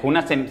vida, me dejó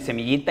una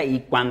semillita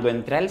y cuando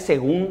entré al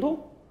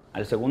segundo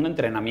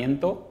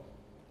entrenamiento,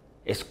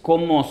 es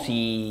como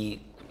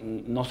si,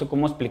 no sé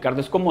cómo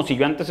explicarlo, es como si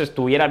yo antes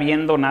estuviera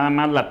viendo nada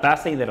más la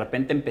taza y de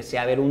repente empecé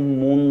a ver un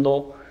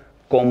mundo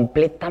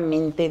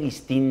completamente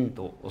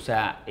distinto. O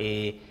sea,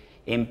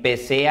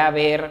 empecé a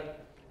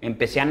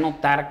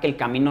notar que el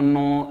camino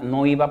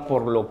no iba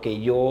por lo que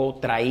yo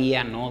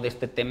traía, ¿no? De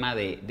este tema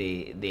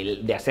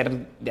de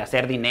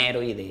hacer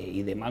dinero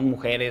y de más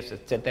mujeres,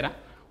 etcétera,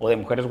 o de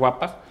mujeres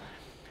guapas.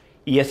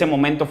 Y ese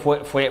momento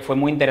fue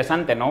muy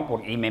interesante,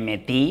 ¿no? Y me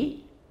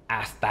metí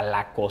hasta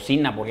la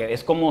cocina, porque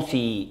es como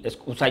si,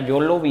 o sea, yo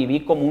lo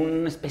viví como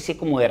una especie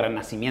como de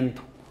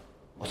renacimiento.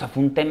 O sea,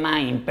 fue un tema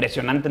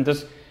impresionante.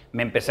 Entonces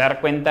me empecé a dar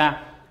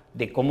cuenta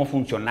de cómo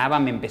funcionaba,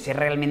 me empecé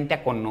realmente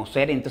a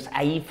conocer. Entonces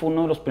ahí fue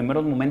uno de los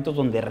primeros momentos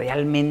donde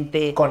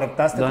realmente...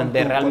 Conectaste con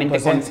tu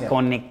esencia.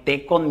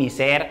 Conecté con mi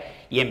ser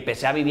y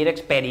empecé a vivir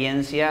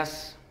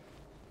experiencias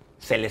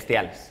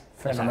celestiales.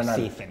 Fenomenal. O sea,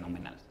 sí,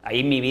 fenomenales.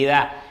 Ahí mi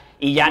vida...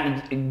 Y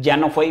ya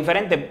no fue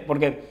diferente,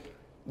 porque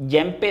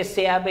ya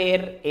empecé a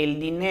ver el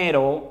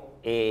dinero,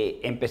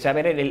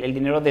 el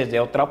dinero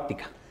desde otra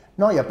óptica.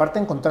 No, y aparte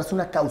encontraste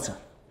una causa.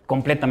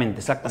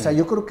 Completamente, exactamente. O sea,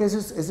 yo creo que esa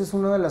es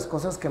una de las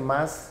cosas que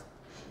más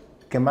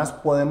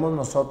podemos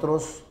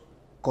nosotros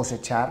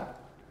cosechar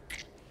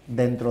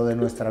dentro de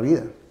nuestra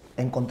vida.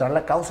 Encontrar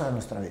la causa de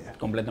nuestra vida.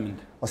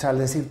 Completamente. O sea, al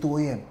decir tú,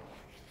 oye,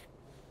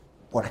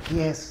 por aquí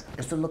esto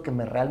es lo que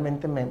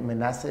realmente me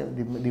nace,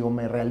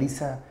 me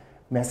realiza,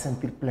 me hace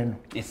sentir pleno.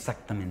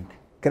 Exactamente.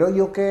 Creo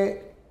yo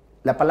que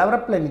la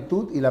palabra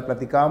plenitud, y la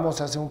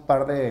platicábamos hace un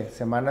par de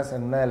semanas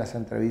en una de las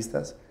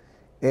entrevistas,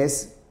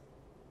 es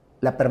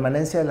la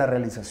permanencia de la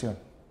realización.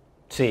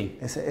 Sí.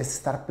 Es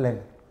estar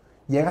pleno.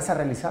 Llegas a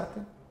realizarte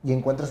y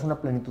encuentras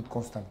una plenitud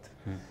constante.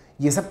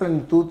 Y esa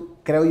plenitud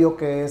creo yo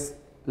que es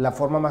la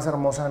forma más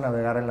hermosa de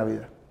navegar en la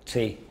vida.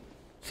 Sí,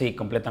 sí,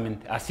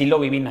 completamente. Así lo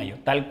viví, Nayo,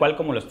 tal cual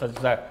como lo estás.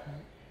 O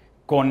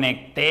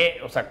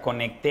sea,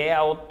 conecté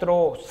a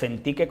otro,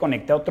 sentí que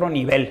conecté a otro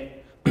nivel.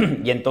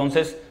 Y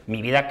entonces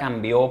mi vida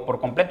cambió por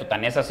completo.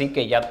 Tan es así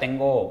que ya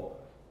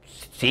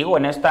sigo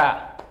en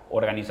esta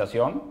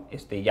organización.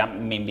 Ya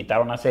me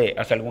invitaron hace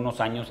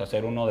algunos años a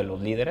ser uno de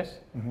los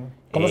líderes.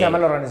 ¿Cómo se llama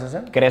la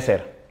organización?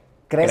 Crecer.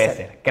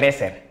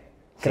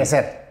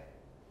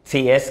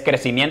 Sí, es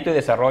crecimiento y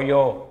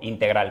desarrollo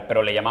integral,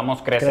 pero le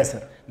llamamos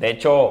Crecer. De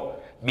hecho,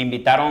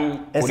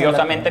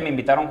 curiosamente me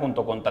invitaron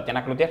junto con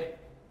Tatiana Cloutier.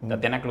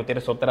 Tatiana Cloutier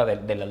es otra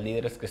de las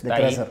líderes que está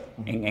ahí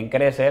en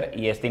Crecer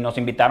y nos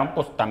invitaron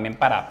pues también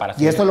para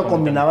 ¿Y esto lo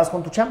combinabas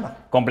con tu chamba?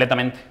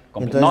 Completamente.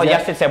 No,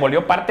 ya se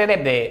volvió parte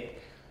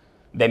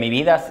de mi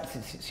vida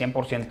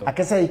 100%. ¿A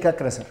qué se dedica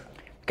Crecer?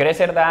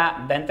 Crecer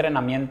da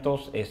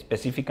entrenamientos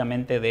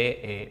específicamente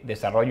de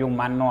desarrollo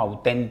humano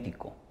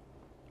auténtico.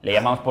 Le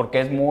llamamos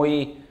porque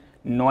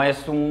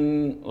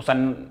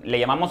le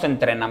llamamos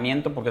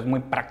entrenamiento porque es muy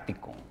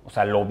práctico. O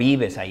sea, lo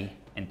vives ahí.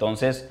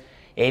 Entonces,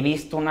 he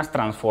visto unas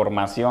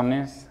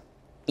transformaciones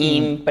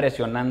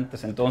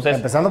impresionantes. Entonces,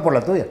 empezando por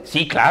la tuya.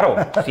 Sí, claro.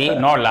 Sí,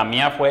 no, la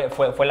mía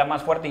fue la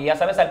más fuerte. Y ya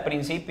sabes, al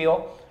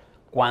principio,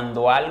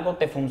 cuando algo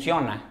te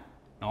funciona,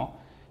 ¿no?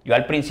 Yo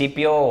al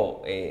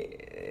principio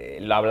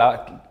lo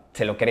hablaba,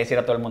 se lo quería decir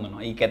a todo el mundo,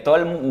 ¿no? Y que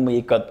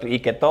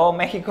todo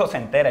México se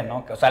entere,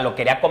 ¿no? O sea, lo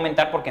quería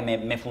comentar porque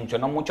me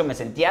funcionó mucho, me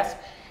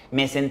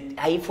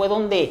ahí fue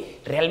donde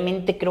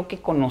realmente creo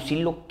que conocí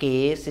lo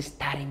que es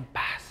estar en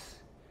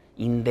paz,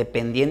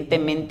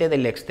 independientemente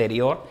del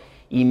exterior,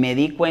 y me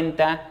di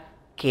cuenta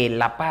que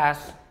la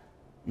paz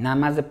nada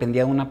más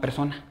dependía de una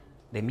persona,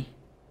 de mí.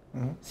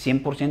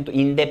 100%,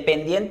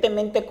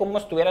 independientemente cómo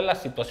estuviera la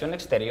situación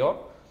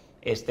exterior,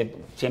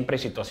 siempre hay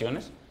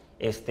situaciones.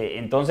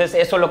 Entonces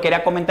eso lo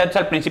quería comentar.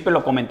 Entonces, al principio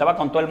lo comentaba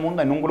con todo el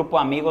mundo. En un grupo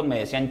de amigos me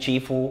decían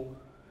Chifu.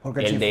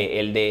 El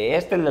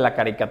de la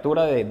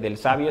caricatura del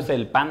sabio es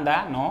el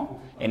panda, ¿no?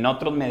 En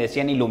otros me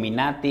decían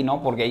Illuminati,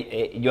 ¿no?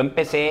 Porque yo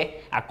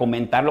empecé a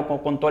comentarlo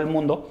con todo el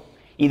mundo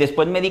y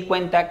después me di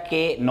cuenta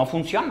que no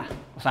funciona.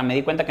 O sea, me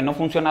di cuenta que no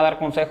funciona dar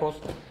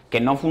consejos,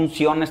 que no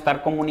funciona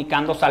estar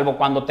comunicando, salvo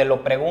cuando te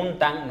lo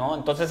preguntan, ¿no?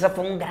 Entonces ese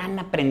fue un gran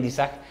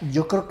aprendizaje.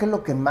 Yo creo que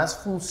lo que más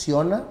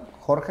funciona,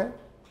 Jorge,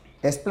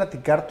 es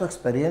platicar tu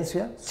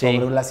experiencia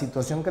sobre la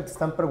situación que te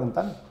están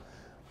preguntando.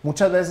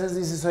 Muchas veces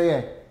dices,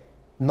 oye,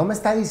 no me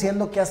está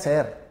diciendo qué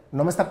hacer,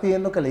 no me está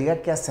pidiendo que le diga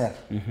qué hacer,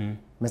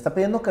 me está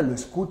pidiendo que lo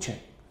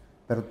escuche,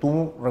 pero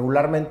tú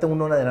regularmente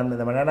uno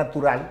de manera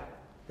natural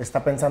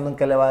está pensando en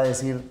qué le va a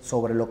decir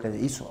sobre lo que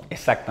hizo.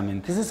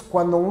 Exactamente. Entonces,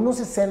 cuando uno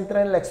se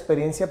centra en la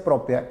experiencia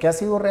propia, que ha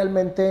sido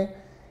realmente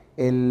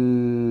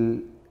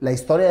la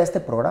historia de este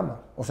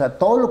programa, o sea,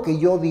 todo lo que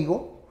yo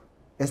digo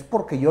es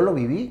porque yo lo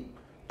viví.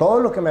 Todo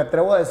lo que me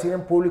atrevo a decir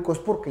en público es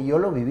porque yo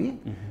lo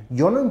viví.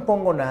 Yo no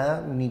impongo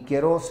nada, ni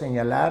quiero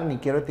señalar, ni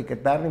quiero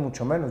etiquetar, ni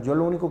mucho menos. Yo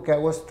lo único que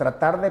hago es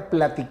tratar de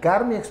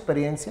platicar mi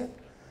experiencia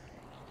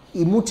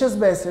y muchas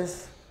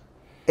veces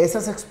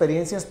esas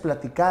experiencias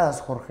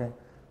platicadas, Jorge,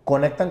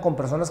 conectan con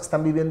personas que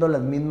están viviendo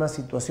las mismas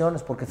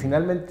situaciones, porque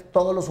finalmente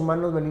todos los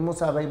humanos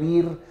venimos a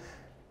vivir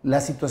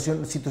las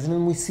situaciones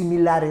muy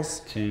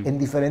similares en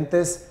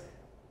diferentes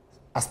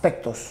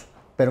aspectos,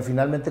 pero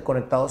finalmente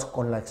conectados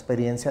con la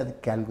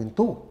experiencia que alguien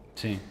tuvo.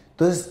 Sí.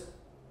 Entonces,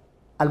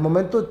 al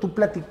momento de tú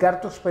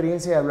platicar tu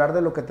experiencia y hablar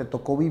de lo que te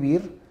tocó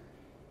vivir,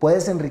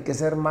 puedes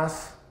enriquecer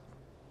más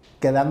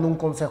que dando un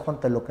consejo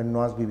ante lo que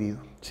no has vivido.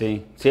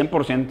 Sí,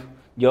 100%.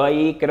 Yo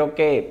ahí creo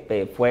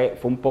que fue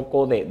un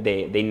poco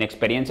de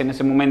inexperiencia en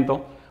ese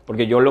momento,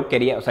 porque yo lo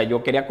quería, o sea,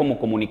 yo quería como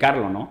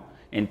comunicarlo, ¿no?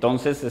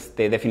 Entonces,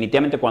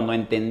 definitivamente cuando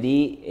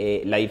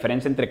entendí la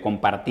diferencia entre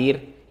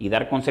compartir y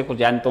dar consejos,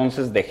 ya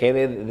entonces dejé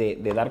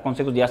de dar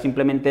consejos, ya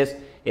simplemente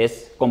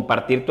es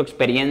compartir tu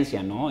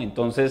experiencia, ¿no?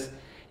 Entonces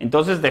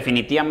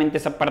definitivamente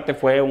esa parte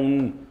fue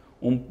un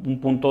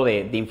punto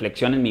de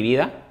inflexión en mi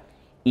vida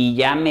y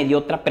ya me dio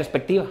otra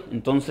perspectiva.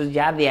 Entonces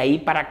ya de ahí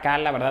para acá,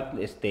 la verdad,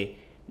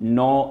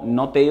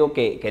 no te digo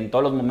que en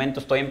todos los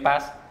momentos estoy en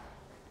paz,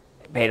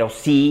 pero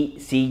sí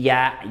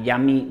ya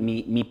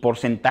mi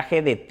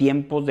porcentaje de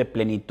tiempos de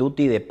plenitud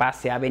y de paz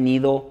se ha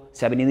venido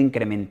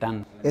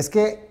incrementando. Es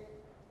que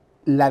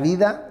la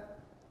vida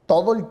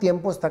todo el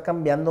tiempo está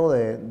cambiando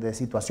de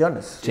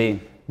situaciones.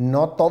 Sí.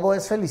 No todo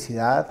es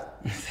felicidad.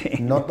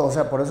 Sí. O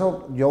sea, por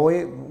eso yo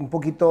voy un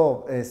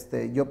poquito,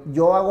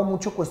 yo hago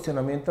mucho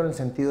cuestionamiento en el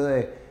sentido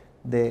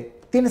de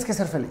tienes que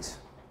ser feliz.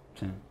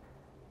 Sí.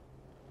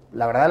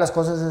 La verdad de las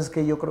cosas es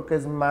que yo creo que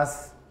es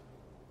más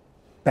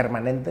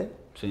permanente.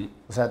 Sí.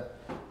 O sea,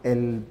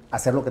 el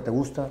hacer lo que te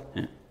gusta,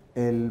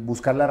 el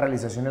buscar la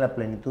realización y la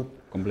plenitud.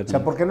 Completamente. O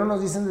sea, ¿por qué no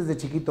nos dicen desde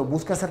chiquito,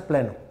 busca ser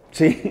pleno?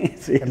 Sí,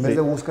 sí. En vez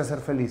de busca ser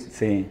feliz.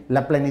 Sí.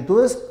 La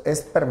plenitud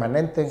es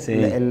permanente, sí.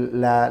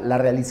 La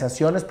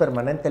realización es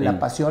permanente, la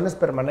pasión es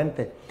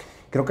permanente.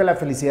 Creo que la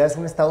felicidad es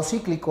un estado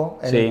cíclico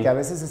en el que a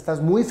veces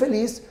estás muy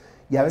feliz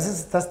y a veces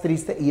estás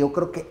triste, y yo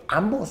creo que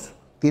ambos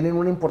tienen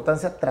una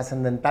importancia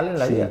trascendental en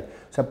la vida.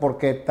 O sea,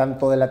 porque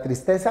tanto de la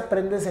tristeza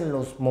aprendes en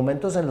los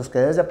momentos en los que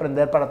debes de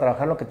aprender para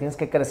trabajar en lo que tienes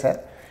que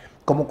crecer,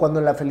 como cuando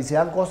en la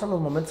felicidad gozas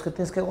los momentos que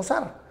tienes que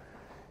gozar.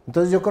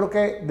 Entonces yo creo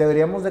que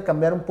deberíamos de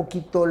cambiar un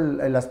poquito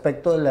el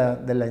aspecto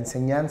de la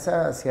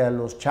enseñanza hacia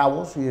los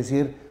chavos y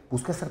decir,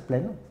 busca ser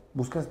pleno,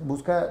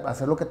 busca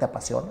hacer lo que te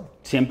apasiona.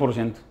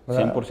 100%,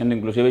 100%.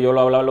 Inclusive yo lo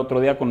hablaba el otro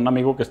día con un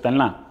amigo que está en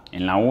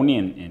la uni,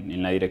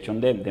 en la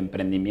dirección de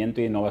emprendimiento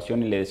y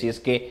innovación, y le decía, es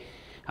que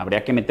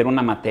habría que meter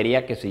una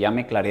materia que se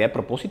llame claridad de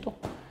propósito.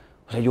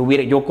 O sea,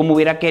 yo como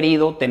hubiera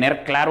querido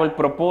tener claro el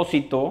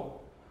propósito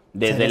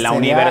desde la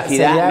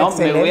universidad, no,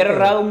 me hubiera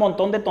ahorrado un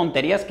montón de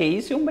tonterías que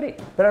hice, hombre.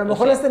 Pero a lo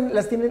mejor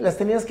las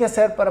tenías que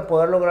hacer para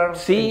poder lograr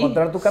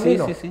encontrar tu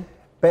camino. Sí.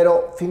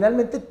 Pero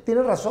finalmente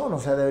tienes razón, o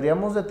sea,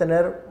 deberíamos de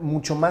tener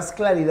mucho más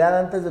claridad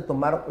antes de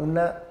tomar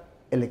una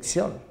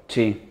elección.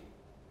 Sí.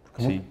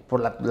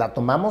 La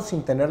tomamos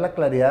sin tener la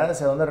claridad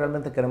hacia dónde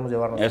realmente queremos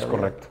llevarnos. Es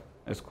correcto.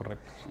 Es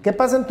correcto. ¿Qué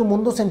pasa en tu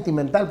mundo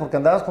sentimental? Porque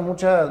andabas con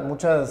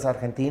muchas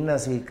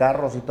argentinas y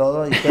carros y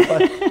todo. ¿Y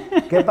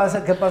qué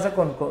pasa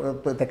con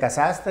te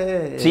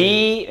casaste?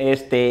 Sí,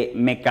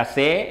 me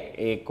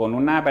casé con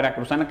una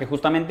veracruzana que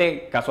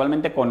justamente,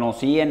 casualmente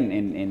conocí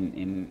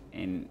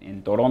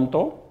en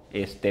Toronto.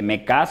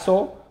 Me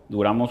caso,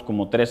 duramos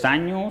como 3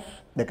 años.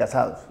 ¿De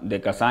casados?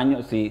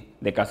 Sí,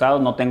 de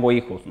casados, no tengo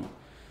hijos, ¿no?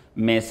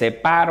 Me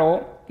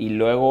separo y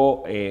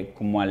luego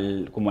como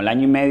al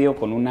año y medio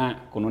con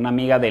una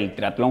amiga del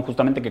triatlón,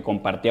 justamente que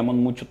compartíamos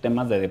muchos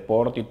temas de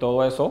deporte y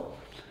todo eso,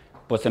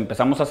 pues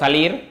empezamos a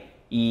salir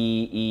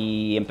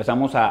y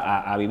empezamos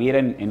a vivir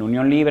en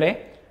unión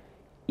libre,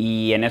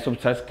 y en eso,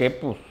 ¿sabes qué?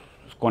 Pues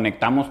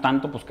conectamos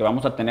tanto, pues que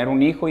vamos a tener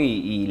un hijo,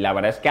 y la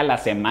verdad es que a la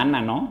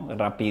semana, ¿no?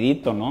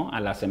 Rapidito, ¿no? A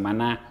la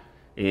semana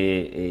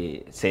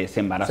se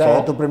embarazó. O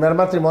sea, ¿tu primer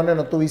matrimonio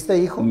no tuviste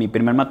hijo? Mi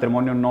primer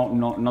matrimonio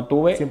no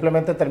tuve.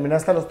 ¿Simplemente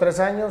terminaste a los 3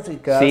 años y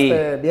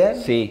quedaste bien?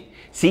 Sí.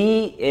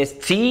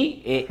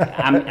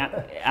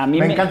 A mí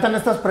me encantan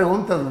estas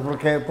preguntas,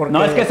 porque...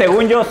 No, es que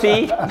según yo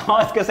sí.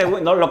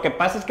 No, lo que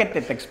pasa es que te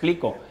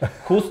explico.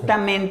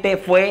 Justamente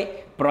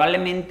fue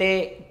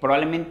probablemente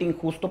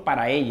injusto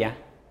para ella.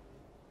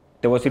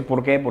 Te voy a decir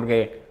por qué.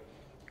 Porque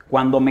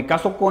cuando me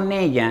caso con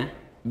ella,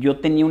 yo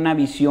tenía una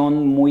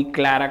visión muy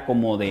clara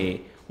como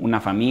de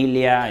una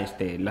familia,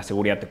 la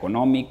seguridad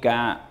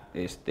económica,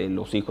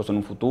 los hijos en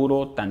un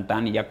futuro,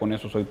 y ya con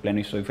eso soy pleno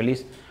y soy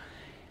feliz.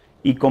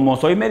 Y como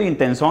soy medio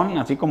intensón,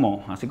 así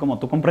como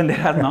tú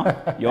comprenderás, ¿no?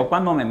 Yo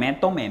cuando me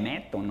meto,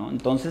 ¿no?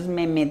 Entonces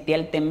me metí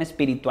al tema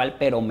espiritual,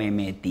 pero me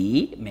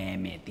metí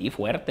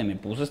fuerte. Me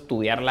puse a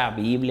estudiar la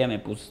Biblia, me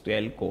puse a estudiar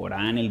el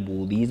Corán, el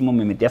budismo,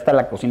 me metí hasta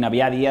la cocina.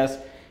 Había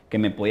días que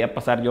me podía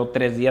pasar yo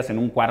 3 días en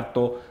un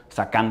cuarto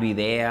sacando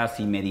ideas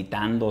y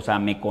meditando. O sea,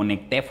 me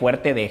conecté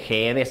fuerte,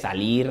 dejé de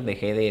salir,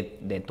 dejé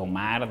de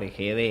tomar,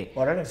 dejé de...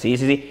 Órale.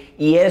 Sí.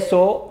 Y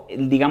eso,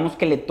 digamos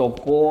que le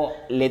tocó,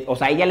 o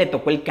sea, a ella le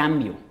tocó el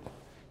cambio.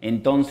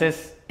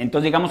 Entonces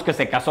digamos que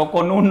se casó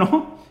con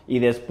uno y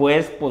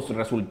después pues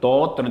resultó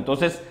otro.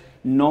 Entonces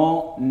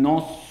no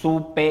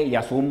supe, y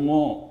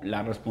asumo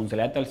la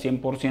responsabilidad al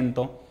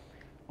 100%,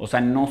 o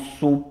sea, no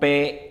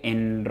supe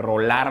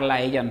enrolarla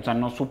a ella, o sea,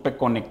 no supe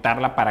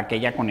conectarla para que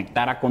ella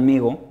conectara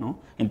conmigo, ¿no?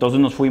 Entonces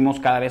nos fuimos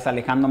cada vez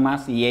alejando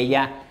más, y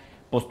ella,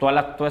 pues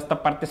toda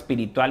esta parte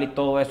espiritual y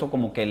todo eso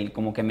como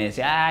que me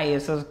decía, ay,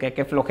 eso es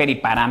qué flojera, y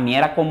para mí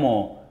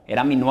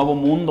era mi nuevo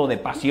mundo de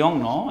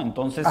pasión, ¿no?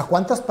 Entonces... ¿A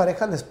cuántas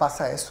parejas les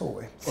pasa eso,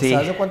 güey? O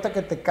sea, haz de cuenta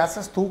que te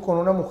casas tú con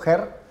una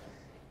mujer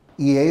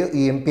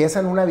y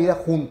empiezan una vida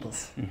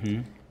juntos.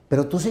 Uh-huh.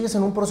 Pero tú sigues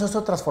en un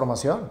proceso de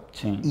transformación.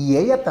 Sí. Y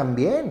ella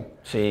también.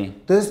 Sí.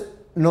 Entonces,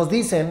 nos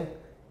dicen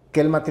que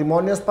el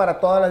matrimonio es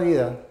para toda la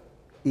vida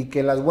y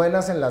que en las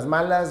buenas, en las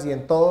malas y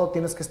en todo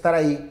tienes que estar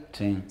ahí.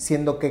 Sí.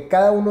 Siendo que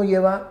cada uno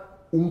lleva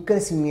un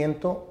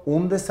crecimiento,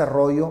 un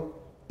desarrollo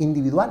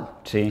individual.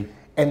 Sí.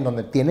 En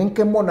donde tienen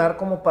que embonar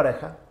como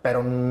pareja,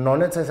 pero no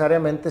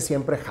necesariamente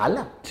siempre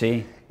jala.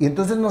 Sí. Y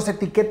entonces nos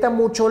etiqueta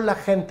mucho la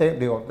gente,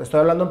 digo,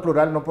 estoy hablando en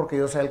plural, no porque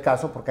yo sea el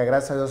caso, porque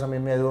gracias a Dios a mí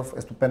me ha ido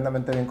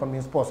estupendamente bien con mi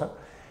esposa,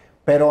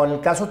 pero en el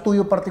caso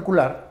tuyo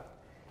particular,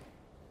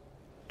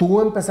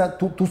 tú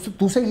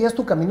seguías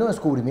tu camino de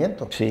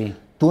descubrimiento. Sí.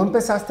 Tú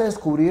empezaste a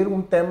descubrir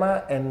un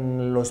tema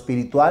en lo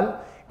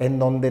espiritual, en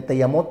donde te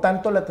llamó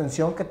tanto la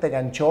atención que te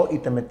ganchó y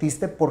te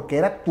metiste porque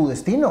era tu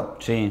destino.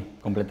 Sí,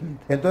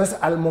 completamente. Entonces,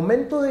 al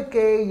momento de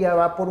que ella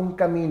va por un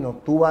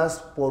camino, tú vas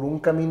por un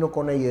camino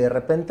con ella y de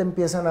repente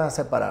empiezan a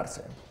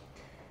separarse,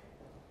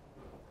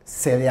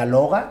 se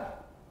dialoga,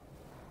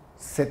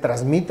 se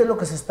transmite lo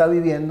que se está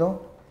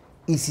viviendo,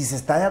 y si se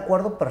está de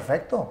acuerdo,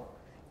 perfecto.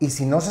 Y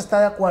si no se está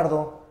de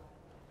acuerdo,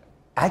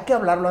 hay que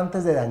hablarlo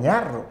antes de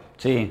dañarlo.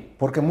 Sí.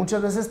 Porque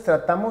muchas veces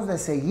tratamos de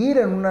seguir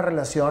en una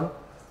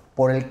relación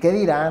por el qué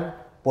dirán,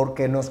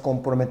 porque nos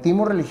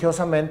comprometimos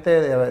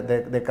religiosamente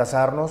de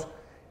casarnos,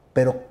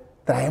 pero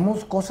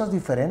traemos cosas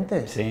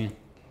diferentes. Sí.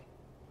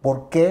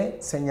 ¿Por qué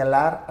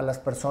señalar a las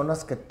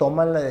personas que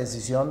toman la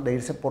decisión de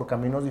irse por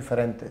caminos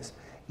diferentes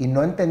y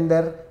no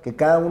entender que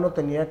cada uno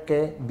tenía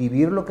que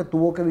vivir lo que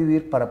tuvo que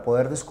vivir para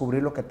poder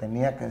descubrir lo que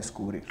tenía que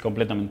descubrir?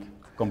 Completamente.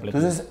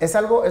 Entonces,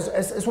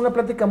 es una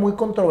plática muy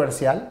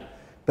controversial,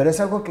 pero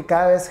es algo que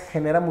cada vez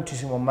genera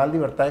muchísimo más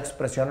libertad de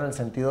expresión en el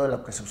sentido de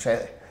lo que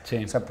sucede.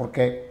 Sí. O sea,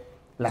 porque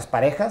las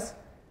parejas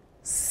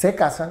se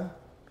casan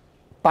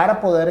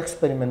para poder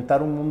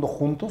experimentar un mundo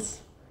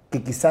juntos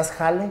que quizás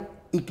jale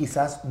y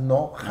quizás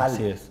no jale.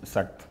 Así es,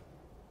 exacto.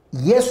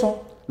 Y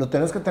eso lo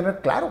tenemos que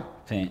tener claro.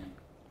 Sí.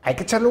 Hay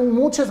que echarle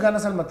muchas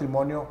ganas al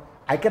matrimonio,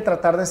 hay que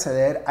tratar de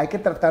ceder, hay que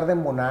tratar de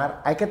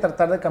embonar, hay que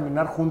tratar de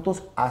caminar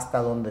juntos hasta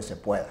donde se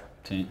pueda.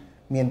 Sí.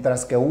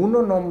 Mientras que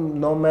uno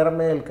no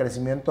merme el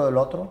crecimiento del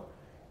otro,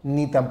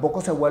 ni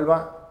tampoco se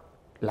vuelva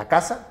la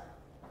casa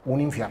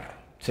un infierno.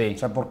 Sí. O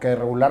sea, porque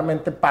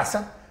regularmente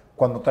pasa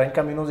cuando traen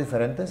caminos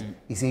diferentes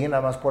y siguen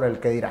nada más por el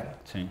qué dirán.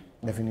 Sí.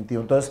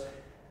 Definitivo. Entonces,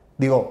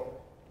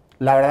 digo,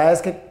 la verdad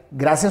es que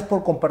gracias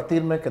por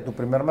compartirme que tu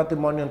primer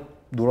matrimonio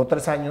duró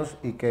 3 años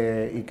y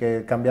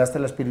que cambiaste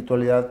la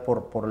espiritualidad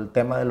por el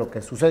tema de lo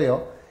que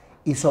sucedió.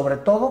 Y sobre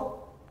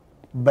todo,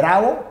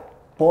 bravo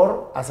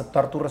por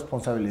aceptar tu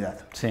responsabilidad.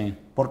 Sí.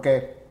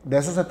 Porque de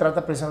eso se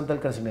trata precisamente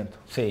el crecimiento.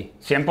 Sí,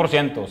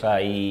 100%. O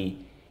sea,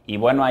 y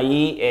bueno,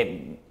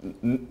 ahí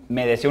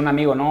me decía un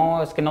amigo,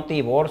 no, es que no te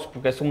divorcies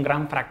porque es un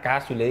gran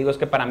fracaso. Y le digo, es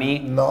que para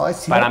mí no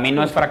es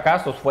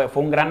fracaso, fue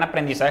un gran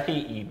aprendizaje.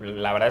 Y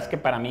la verdad es que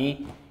para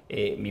mí,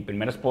 mi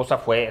primera esposa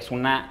es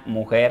una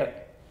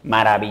mujer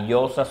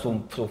maravillosa,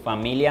 su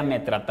familia me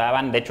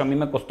trataban, de hecho a mí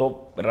me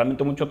costó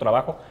realmente mucho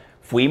trabajo.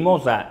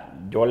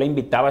 Yo le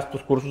invitaba a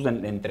estos cursos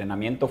de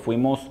entrenamiento,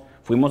 fuimos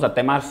fuimos a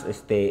temas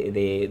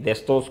de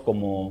estos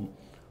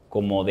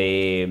como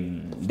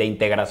de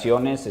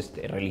integraciones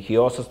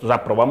religiosas, o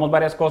sea, probamos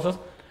varias cosas,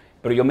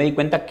 pero yo me di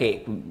cuenta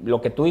que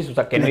lo que tú dices, o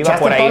sea, que no iba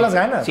por ahí. Todas las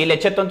ganas. Sí, le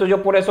eché todo, entonces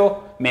yo por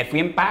eso me fui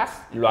en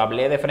paz, lo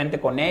hablé de frente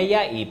con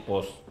ella y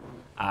pues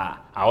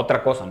a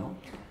otra cosa, ¿no?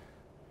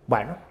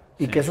 Bueno,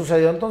 ¿y qué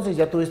sucedió entonces?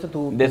 ¿Ya tuviste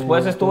tu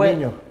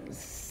niño?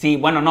 Sí,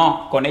 bueno,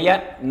 no, con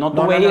ella no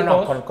tuve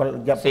hijos.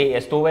 Sí,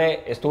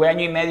 estuve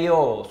año y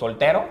medio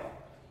soltero.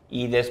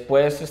 Y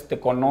después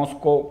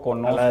conozco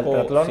 ¿A la del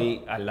triatlón?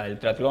 Sí, a la del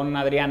triatlón,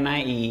 Adriana,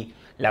 y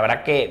la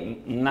verdad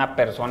que una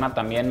persona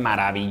también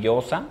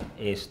maravillosa,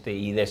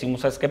 y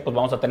decimos, ¿sabes qué? Pues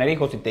vamos a tener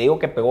hijos, y te digo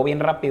que pegó bien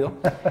rápido,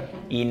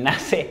 y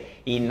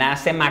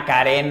nace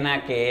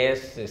Macarena, que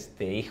es,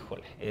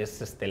 híjole,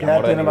 es el amor de mi vida. ¿Qué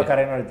edad tiene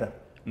Macarena ahorita?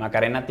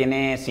 Macarena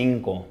tiene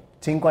 5.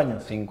 5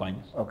 años. 5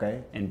 años. Ok.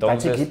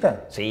 Entonces, ¿Está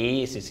chiquita?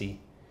 Sí.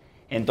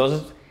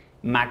 Entonces,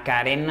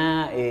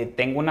 Macarena,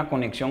 tengo una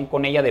conexión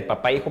con ella de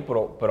papá e hijo,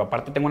 pero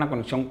aparte tengo una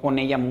conexión con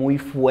ella muy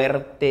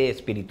fuerte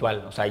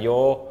espiritual. O sea,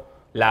 yo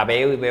la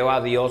veo y veo a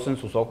Dios en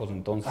sus ojos,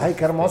 entonces. ¡Ay,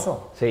 qué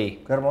hermoso!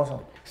 Sí. ¡Qué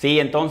hermoso! Sí,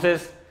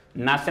 entonces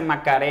nace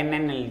Macarena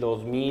en el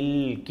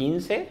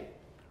 2015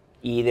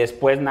 y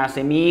después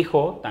nace mi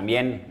hijo,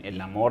 también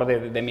el amor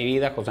de mi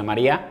vida, José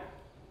María,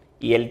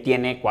 y él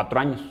tiene 4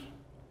 años.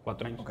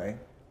 4 años. Ok.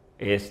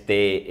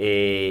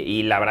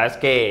 Y la verdad es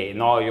que,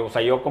 no,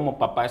 yo como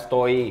papá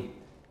estoy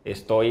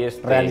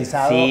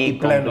realizado, sí, y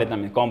pleno.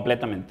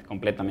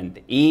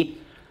 completamente. Y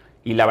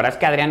la verdad es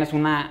que Adriana es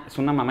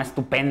una mamá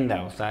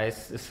estupenda, o sea,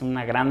 es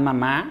una gran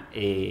mamá,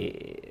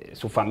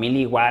 su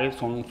familia igual,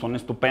 son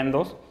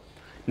estupendos.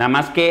 Nada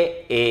más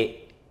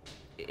que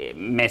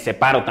me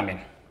separo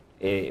también.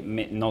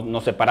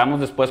 Nos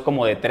separamos después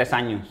como de 3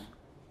 años.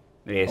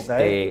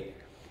 Okay.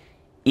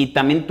 Y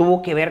también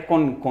tuvo que ver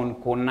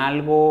con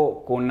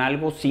algo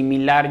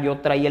similar. Yo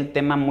traía el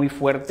tema muy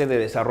fuerte de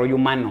desarrollo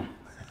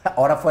humano.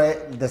 Ahora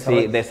fue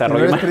desarrollo, sí,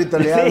 desarrollo humano.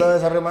 Espiritualidad, sí,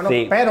 desarrollo humano,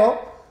 sí. Pero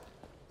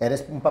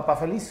eres un papá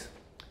feliz.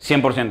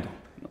 100%.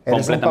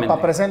 Eres un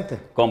papá presente.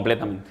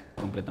 Completamente.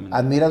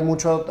 ¿Admiras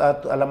mucho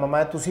a la mamá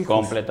de tus hijos?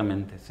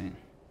 Completamente,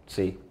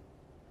 sí.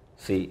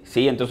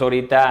 Entonces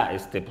ahorita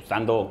pues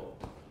ando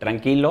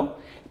tranquilo,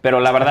 pero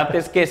la verdad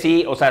es que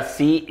sí, o sea,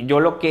 sí,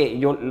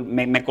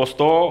 me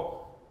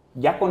costó,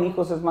 ya con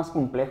hijos es más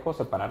complejo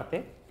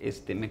separarte.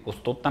 Me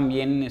costó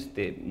también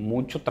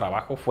mucho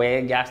trabajo.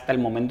 Fue ya hasta el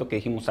momento que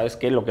dijimos, ¿sabes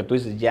qué? Lo que tú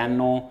dices ya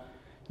no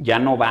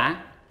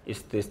va.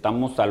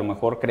 Estamos a lo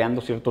mejor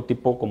creando cierto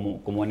tipo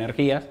como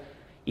energías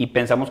y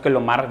pensamos que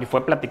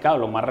fue platicado,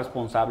 lo más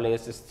responsable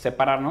es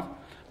separarnos.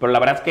 Pero la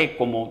verdad es que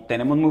como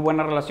tenemos muy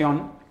buena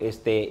relación, yo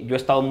he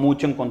estado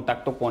mucho en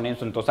contacto con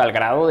eso. Entonces, al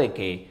grado de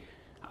que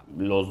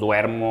los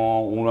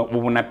duermo,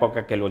 hubo una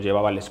época que los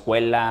llevaba a la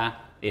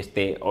escuela.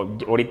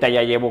 Ahorita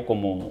ya llevo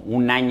como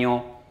un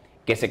año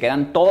que se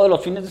quedan todos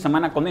los fines de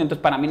semana conmigo.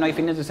 Entonces, para mí no hay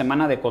fines de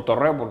semana de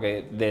cotorreo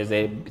porque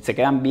se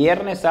quedan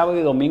viernes, sábado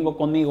y domingo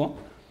conmigo.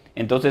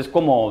 Entonces, es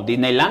como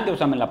Disneylandia, o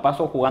sea, me la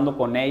paso jugando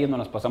con ellos, nos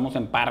las pasamos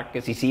en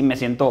parques y sí, me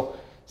siento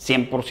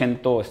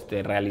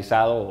 100%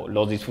 realizado,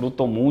 los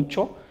disfruto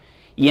mucho.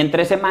 Y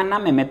entre semana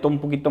me meto un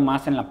poquito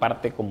más en la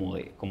parte como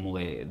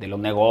de los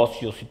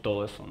negocios y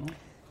todo eso, ¿no?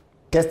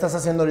 ¿Qué estás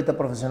haciendo ahorita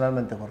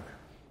profesionalmente, Jorge?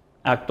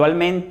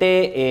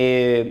 Actualmente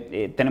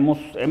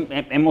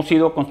hemos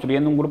ido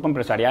construyendo un grupo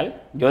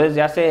empresarial. Yo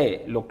desde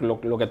hace, lo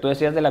que tú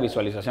decías de la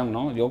visualización,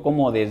 ¿no? Yo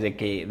como desde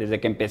que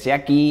empecé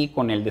aquí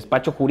con el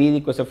despacho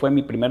jurídico, ese fue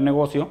mi primer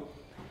negocio,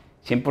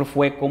 siempre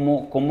fue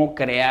cómo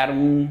crear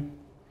un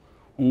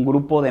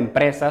grupo de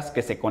empresas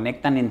que se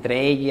conectan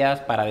entre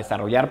ellas para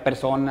desarrollar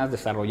personas,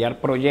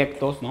 desarrollar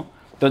proyectos, ¿no?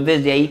 Entonces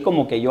desde ahí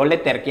como que yo le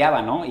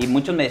terqueaba, ¿no? Y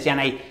muchos me decían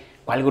ahí,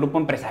 ¿cuál grupo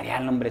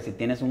empresarial, hombre? Si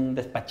tienes un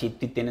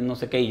despachito y tienes no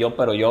sé qué,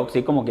 pero yo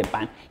sí como que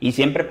pan. Y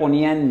siempre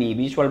ponía en mi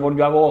visual board,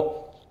 yo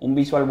hago un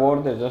visual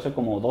board desde hace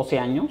como 12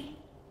 años,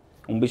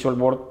 un visual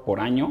board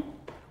por año.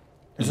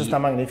 Eso está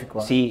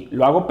magnífico. Sí,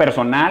 lo hago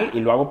personal y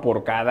lo hago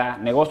por cada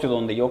negocio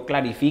donde yo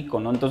clarifico,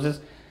 ¿no?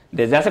 Entonces,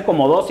 desde hace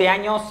como 12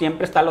 años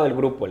siempre está lo del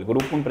grupo, el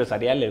grupo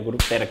empresarial, el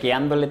grupo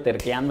terqueándole,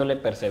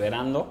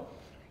 perseverando.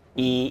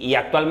 Y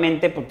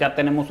actualmente pues ya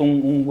tenemos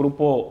un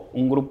grupo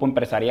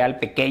empresarial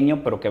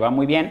pequeño, pero que va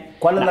muy bien.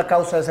 ¿Cuál es la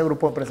causa de ese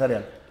grupo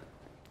empresarial?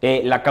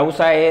 La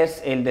causa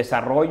es el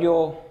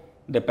desarrollo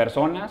de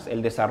personas,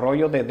 el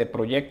desarrollo de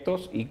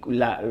proyectos y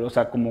o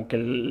sea, como que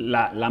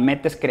la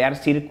meta es crear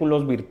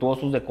círculos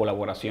virtuosos de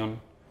colaboración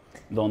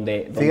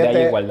donde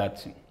hay igualdad.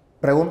 Sí.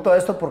 Pregunto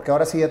esto porque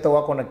ahora sí ya te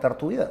voy a conectar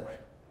tu vida, güey.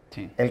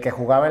 Sí. El que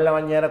jugaba en la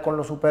bañera con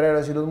los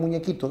superhéroes y los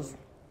muñequitos,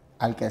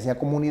 al que hacía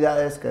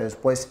comunidades, que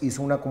después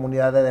hizo una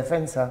comunidad de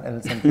defensa, en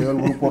el sentido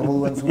del grupo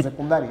rudo en su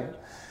secundaria.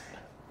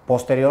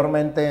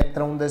 Posteriormente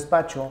entra a un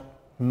despacho,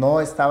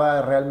 no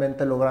estaba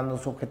realmente logrando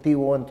su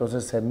objetivo,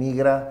 entonces se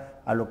migra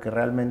a lo que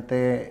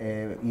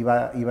realmente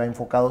iba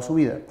enfocado su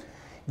vida.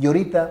 Y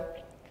ahorita,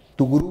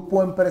 tu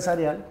grupo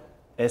empresarial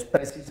es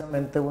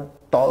precisamente, güey,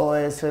 todo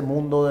ese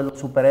mundo de los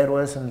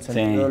superhéroes, en el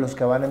sentido de los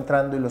que van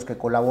entrando y los que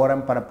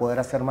colaboran para poder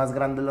hacer más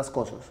grandes las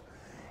cosas.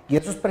 Y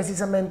eso es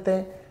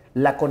precisamente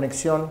la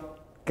conexión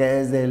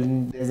que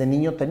desde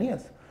niño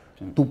tenías.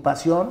 Sí. Tu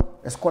pasión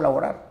es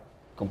colaborar.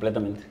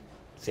 Completamente,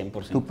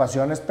 100%. Tu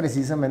pasión es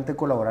precisamente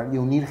colaborar y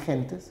unir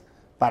gentes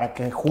para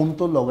que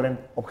juntos logren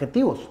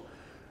objetivos.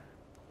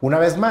 Una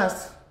vez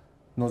más,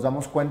 nos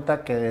damos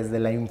cuenta que desde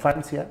la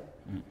infancia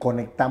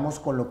conectamos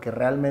con lo que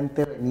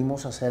realmente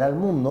venimos a hacer al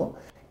mundo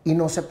y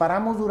nos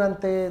separamos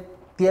durante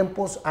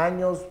tiempos,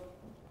 años,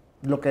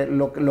 lo que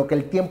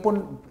el tiempo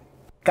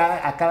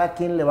a cada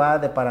quien le va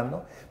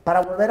deparando,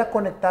 para volver a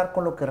conectar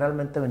con lo que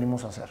realmente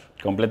venimos a hacer.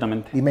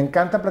 Completamente. Y me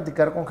encanta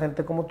platicar con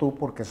gente como tú,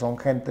 porque son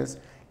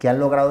gentes que han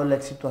logrado el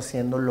éxito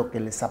haciendo lo que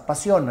les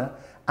apasiona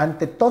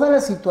ante todas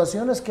las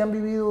situaciones que han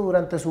vivido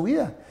durante su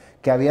vida.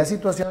 Que había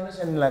situaciones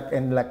en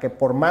la que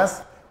por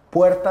más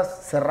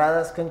puertas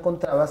cerradas que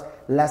encontrabas,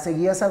 las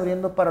seguías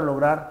abriendo para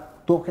lograr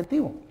tu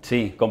objetivo.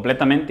 Sí,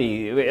 completamente.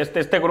 Y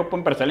este grupo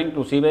empresarial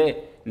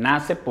inclusive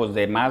nace pues yo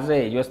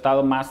he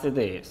estado más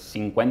de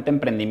 50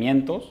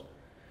 emprendimientos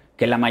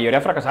que la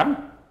mayoría fracasaron.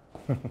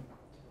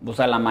 O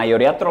sea, la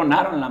mayoría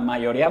tronaron, la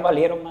mayoría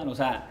valieron, man. O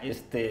sea,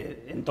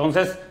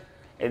 entonces,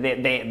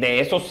 de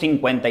esos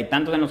 50 y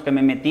tantos en los que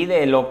me metí,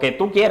 de lo que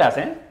tú quieras,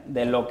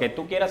 de lo que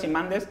tú quieras y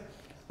mandes,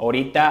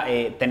 ahorita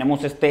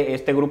tenemos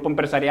este grupo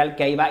empresarial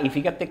que ahí va, y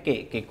fíjate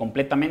que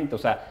completamente, o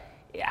sea,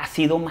 ha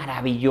sido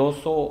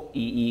maravilloso,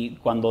 y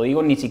cuando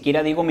digo, ni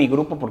siquiera digo mi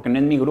grupo, porque no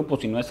es mi grupo,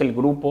 sino es el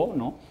grupo,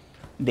 ¿no?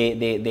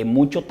 De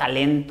mucho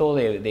talento,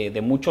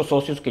 de muchos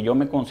socios que yo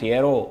me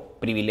considero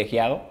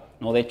privilegiado,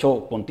 ¿no? De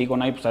hecho, contigo,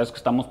 Nayo, pues sabes que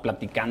estamos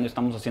platicando,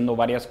 estamos haciendo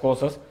varias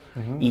cosas,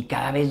 y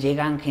cada vez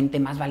llegan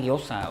gente más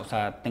valiosa. O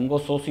sea, tengo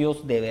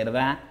socios de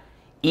verdad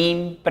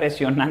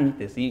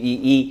impresionantes,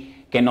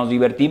 y que nos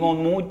divertimos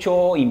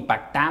mucho,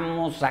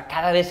 impactamos, o sea,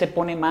 cada vez se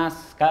pone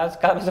más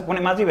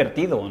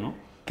divertido, ¿no?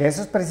 Que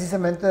eso es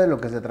precisamente de lo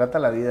que se trata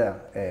la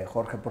vida,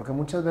 Jorge, porque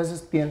muchas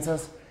veces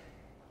piensas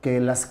que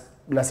las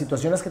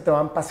situaciones que te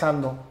van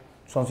pasando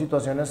son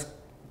situaciones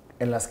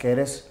en las que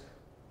eres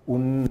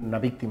una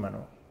víctima,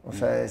 ¿no? O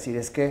sea,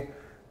 decir, si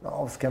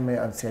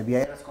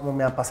vieras cómo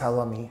me ha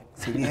pasado a mí,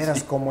 si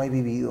vieras cómo he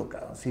vivido,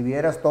 cabrón, si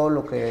vieras todo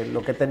lo que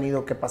he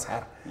tenido que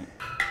pasar.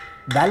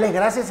 Dale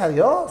gracias a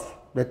Dios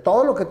de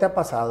todo lo que te ha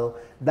pasado.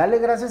 Dale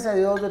gracias a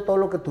Dios de todo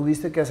lo que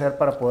tuviste que hacer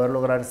para poder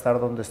lograr estar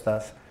donde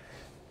estás.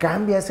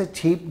 Cambia ese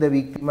chip de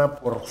víctima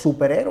por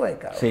superhéroe,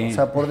 cabrón. Sí. O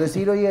sea, por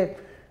decir, oye,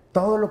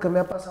 todo lo que me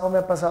ha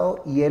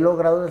pasado y he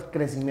logrado el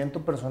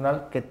crecimiento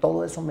personal que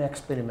todo eso me ha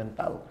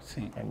experimentado.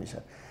 Sí. En mi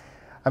ser.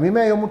 A mí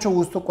me dio mucho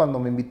gusto cuando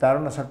me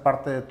invitaron a ser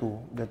parte de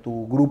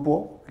tu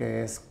grupo,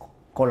 que es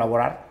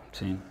Colaborar.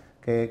 Sí.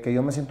 Que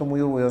yo me siento muy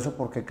orgulloso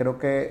porque creo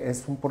que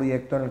es un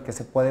proyecto en el que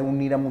se puede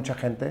unir a mucha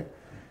gente.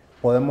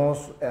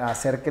 Podemos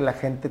hacer que la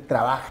gente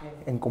trabaje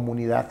en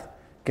comunidad,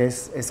 que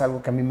es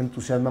algo que a mí me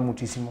entusiasma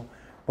muchísimo.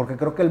 Porque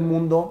creo que el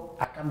mundo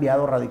ha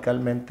cambiado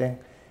radicalmente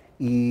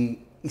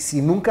y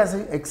si nunca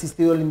ha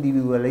existido el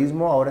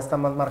individualismo, ahora está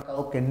más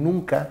marcado que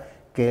nunca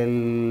que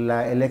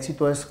el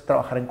éxito es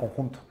trabajar en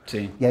conjunto.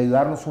 Sí. Y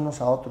ayudarnos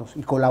unos a otros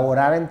y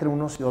colaborar entre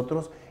unos y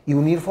otros y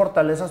unir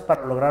fortalezas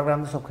para lograr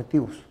grandes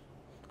objetivos.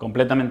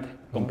 Completamente,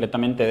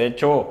 completamente. De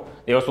hecho,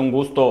 es un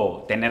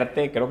gusto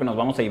tenerte, creo que nos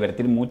vamos a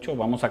divertir mucho,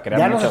 vamos a crear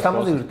muchas cosas. Ya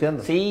nos estamos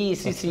divirtiendo.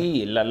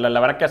 Sí. La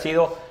verdad que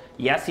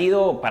ha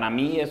sido, para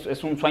mí,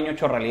 es un sueño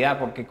hecho realidad,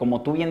 porque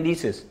como tú bien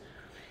dices,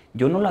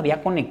 yo no lo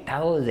había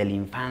conectado desde la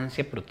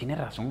infancia, pero tienes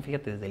razón,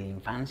 fíjate, desde la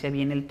infancia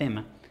viene el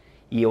tema,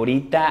 y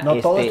ahorita... No,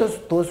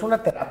 todo es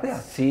una terapia,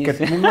 sí, que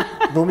sí.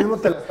 Tú mismo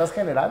te la estás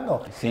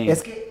generando. Sí.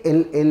 Es que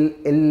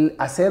el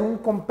hacer un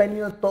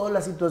compendio de todas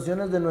las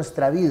situaciones de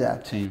nuestra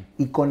vida sí.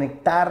 y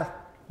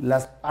conectar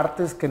las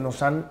partes que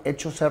nos han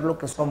hecho ser lo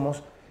que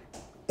somos,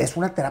 es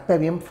una terapia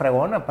bien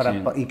fregona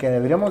y que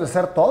deberíamos de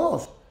ser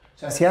todos. O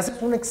sea, si haces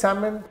un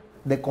examen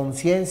de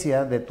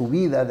conciencia de tu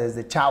vida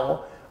desde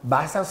chavo,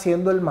 vas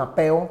haciendo el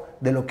mapeo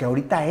de lo que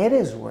ahorita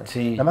eres, güey.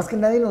 Sí. Nada más que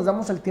nadie nos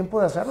damos el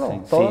tiempo de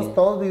hacerlo. Sí,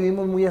 todos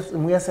vivimos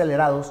muy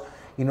acelerados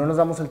y no nos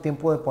damos el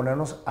tiempo de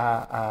ponernos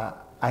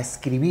a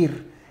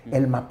escribir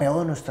el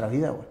mapeo de nuestra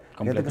vida, güey.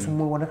 Fíjate que es un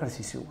muy buen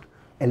ejercicio, güey.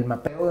 El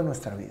mapeo de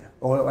nuestra vida,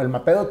 o el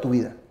mapeo de tu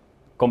vida.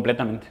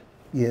 Completamente.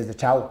 Y desde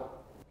chavo.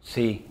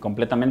 Sí,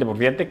 completamente. Porque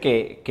fíjate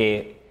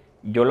que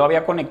yo lo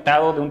había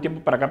conectado de un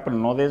tiempo para acá, pero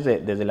no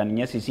desde la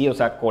niñez. Sí, o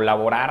sea,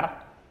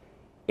 colaborar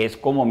es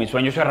como mi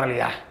sueño hecho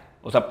realidad.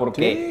 O sea,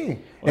 porque...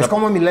 Sí, es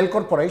como Milel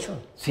Corporation.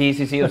 Sí,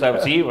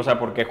 o sea,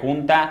 porque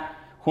junta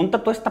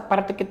toda esta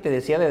parte que te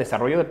decía de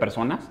desarrollo de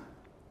personas,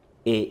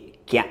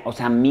 o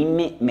sea, a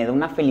mí me da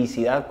una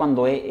felicidad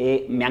cuando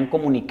me han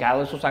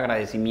comunicado esos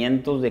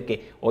agradecimientos de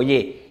que,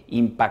 oye,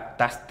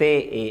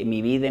 impactaste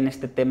mi vida en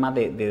este tema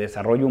de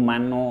desarrollo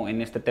humano,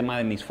 en este tema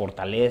de mis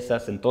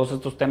fortalezas, en todos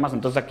estos temas.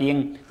 Entonces aquí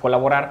en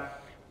Colaborar,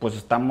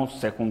 pues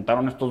se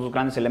juntaron estos dos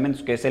grandes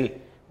elementos, que es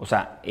el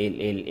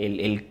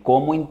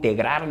cómo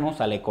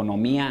integrarnos a la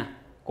economía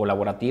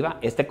colaborativa,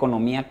 esta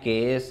economía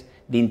que es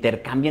de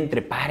intercambio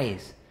entre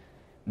pares,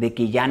 de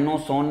que ya no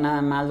son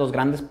nada más los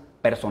grandes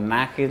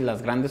personajes,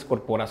 las grandes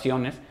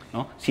corporaciones,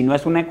 ¿no? Sino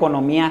es una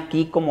economía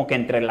aquí como que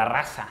entre la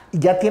raza.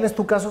 ¿Ya tienes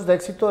tú casos de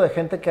éxito de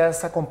gente que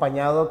has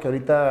acompañado que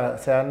ahorita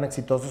sean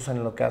exitosos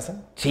en lo que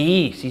hacen?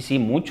 Sí,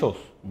 muchos.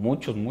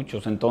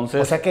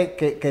 Entonces, o sea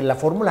que la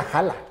fórmula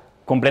jala.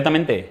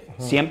 Completamente,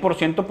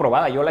 100%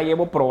 probada. Yo la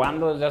llevo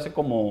probando desde hace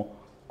como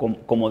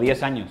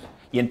 10 años.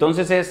 Y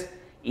entonces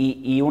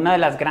y una de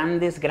las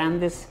grandes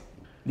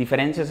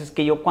diferencias es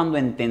que yo cuando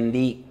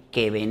entendí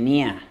que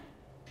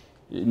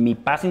mi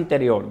paz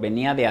interior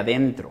venía de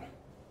adentro,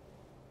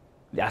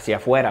 hacia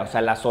afuera, o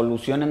sea, las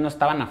soluciones no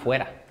estaban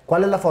afuera.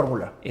 ¿Cuál es la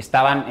fórmula?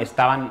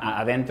 Estaban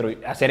adentro,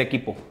 hacer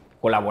equipo,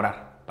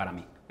 colaborar para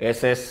mí.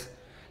 Ese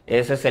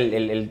es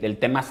el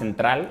tema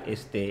central.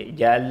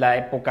 Ya es la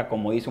época,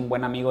 como dice un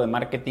buen amigo de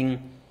marketing,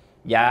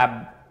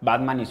 ya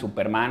Batman y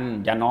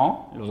Superman ya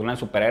no, los grandes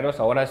superhéroes,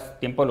 ahora es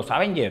tiempo de los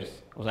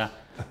Avengers, o sea,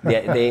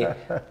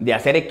 de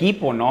hacer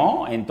equipo,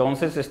 ¿no?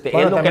 Entonces, bueno,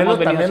 es lo que hemos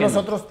venido también haciendo.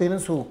 Nosotros tienen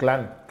su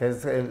clan, que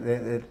es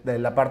de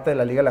la parte de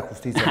la Liga de la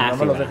Justicia, no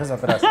me los dejes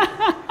atrás.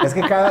 Es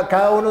que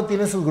cada uno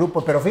tiene sus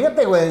grupos, pero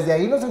fíjate, güey, desde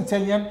ahí nos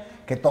enseñan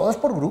que todo es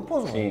por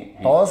grupos, güey. Sí.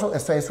 Todo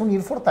es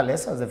unir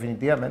fortalezas,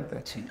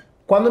 definitivamente. Sí.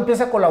 ¿Cuándo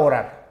empieza a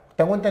colaborar?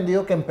 Tengo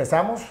entendido que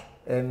empezamos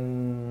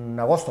en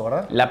agosto,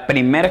 ¿verdad? La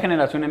primera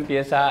generación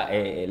empieza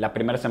la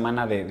primera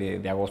semana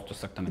de agosto,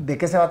 exactamente. ¿De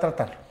qué se va a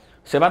tratar?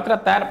 Se va a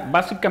tratar,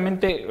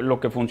 básicamente, lo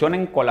que funciona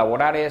en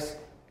colaborar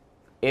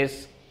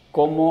es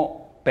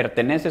cómo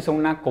perteneces a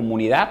una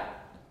comunidad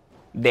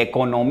de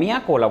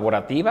economía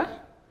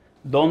colaborativa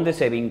donde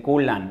se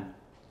vinculan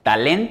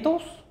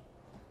talentos,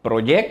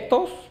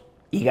 proyectos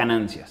y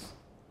ganancias,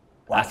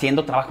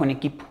 haciendo trabajo en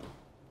equipo.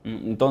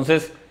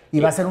 Entonces... Y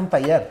va a ser un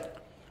taller.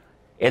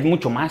 Es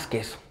mucho más que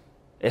eso.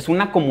 Es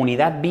una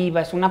comunidad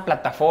viva, es una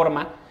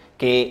plataforma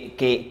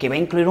que va a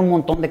incluir un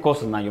montón de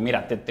cosas, Nayo.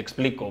 Mira, te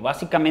explico.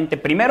 Básicamente,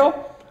 primero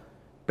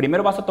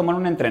vas a tomar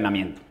un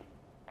entrenamiento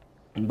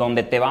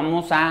donde te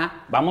vamos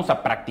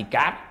a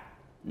practicar,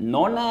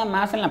 no nada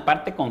más en la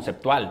parte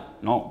conceptual,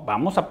 no,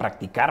 vamos a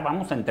practicar,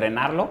 vamos a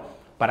entrenarlo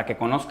para que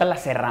conozcas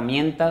las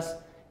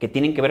herramientas que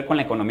tienen que ver con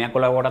la economía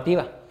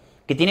colaborativa,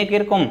 que tiene que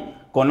ver con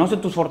conoce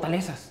tus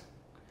fortalezas.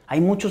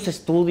 Hay muchos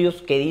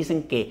estudios que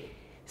dicen que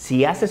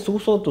si haces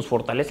uso de tus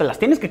fortalezas, las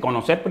tienes que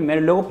conocer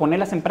primero y luego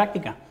ponerlas en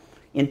práctica.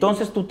 Y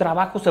entonces tu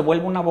trabajo se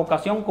vuelve una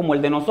vocación como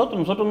el de nosotros.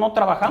 Nosotros no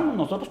trabajamos,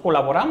 nosotros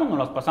colaboramos, nos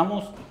las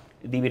pasamos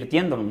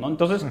divirtiéndonos, ¿no?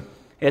 Entonces,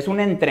 es un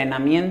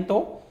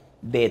entrenamiento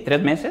de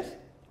 3 meses,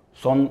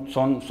 son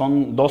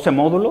 12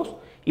 módulos,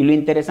 y lo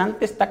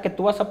interesante está que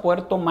tú vas a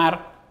poder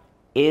tomar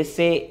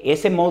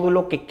ese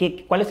módulo,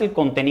 ¿cuál es el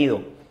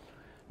contenido?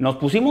 Nos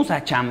pusimos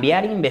a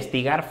chambear e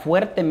investigar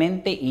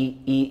fuertemente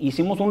y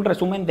hicimos un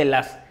resumen de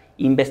las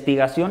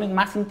investigaciones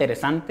más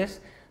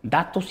interesantes,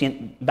 datos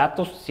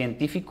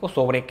científicos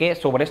sobre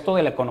esto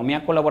de la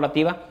economía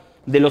colaborativa,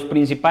 de los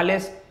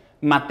principales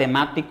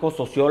matemáticos,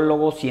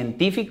 sociólogos,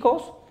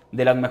 científicos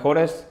de las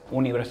mejores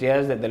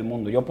universidades del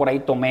mundo. Yo por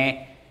ahí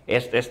he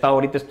estado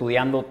ahorita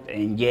estudiando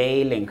en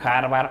Yale, en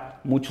Harvard,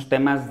 muchos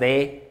temas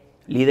de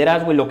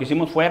liderazgo, y lo que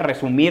hicimos fue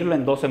resumirlo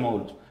en 12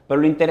 módulos. Pero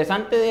lo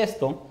interesante de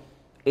esto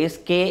es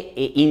que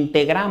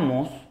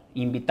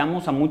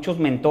invitamos a muchos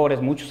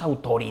mentores, muchas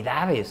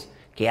autoridades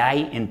que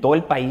hay en todo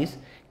el país,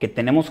 que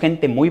tenemos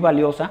gente muy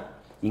valiosa,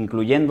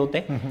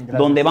 incluyéndote,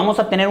 donde vamos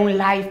a tener un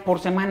live por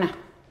semana.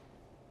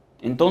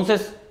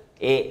 Entonces,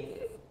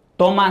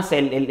 tomas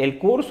el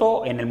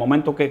curso en el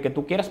momento que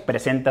tú quieras,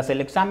 presentas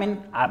el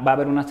examen, va a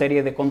haber una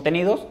serie de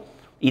contenidos,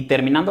 y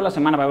terminando la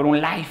semana va a haber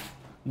un live,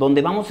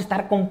 donde vamos a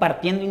estar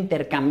compartiendo,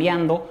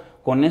 intercambiando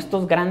con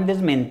estos grandes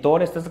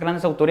mentores, estas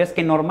grandes autoridades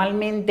que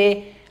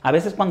normalmente, a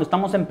veces cuando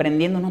estamos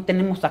emprendiendo, no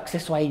tenemos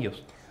acceso a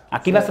ellos.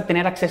 Aquí vas a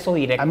tener acceso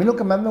directo. A mí lo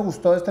que más me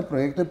gustó de este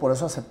proyecto, y por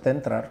eso acepté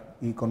entrar,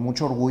 y con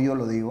mucho orgullo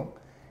lo digo,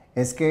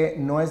 es que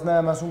no es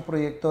nada más un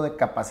proyecto de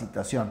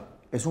capacitación,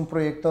 es un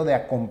proyecto de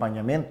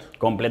acompañamiento.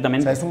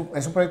 Completamente. O sea,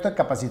 es un proyecto de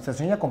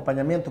capacitación y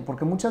acompañamiento,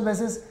 porque muchas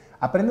veces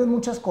aprendes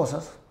muchas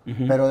cosas,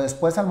 pero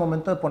después al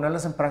momento de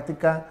ponerlas en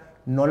práctica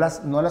no las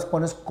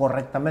pones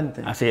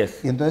correctamente. Así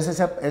es. Y entonces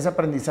ese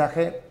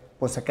aprendizaje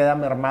pues se queda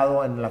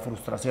mermado en la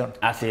frustración.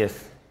 Así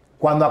es.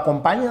 Cuando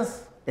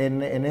acompañas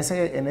en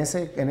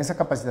esa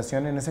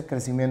capacitación, en ese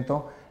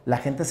crecimiento, la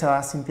gente se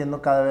va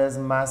sintiendo cada vez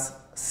más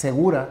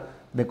segura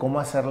de cómo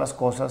hacer las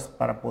cosas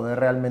para poder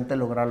realmente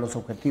lograr los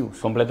objetivos.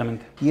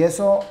 Completamente. Y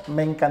eso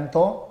me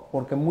encantó,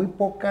 porque muy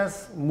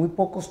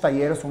pocos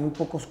talleres o muy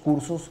pocos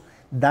cursos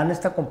dan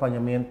este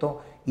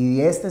acompañamiento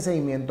y este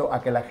seguimiento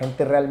a que la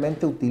gente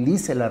realmente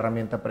utilice la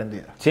herramienta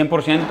aprendida.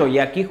 100%. Y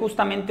aquí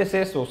justamente es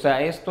eso. O sea,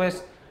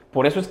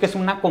 por eso es que es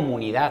una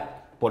comunidad,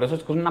 por eso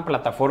es que es una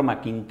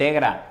plataforma que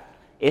integra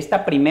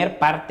esta primer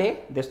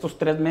parte de estos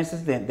 3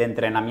 meses de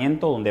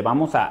entrenamiento, donde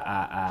vamos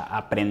a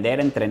aprender,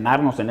 a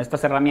entrenarnos en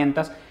estas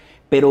herramientas,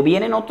 pero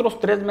vienen otros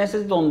 3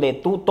 meses donde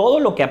tú todo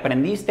lo que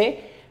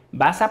aprendiste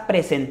vas a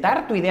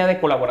presentar tu idea de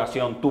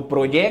colaboración, tu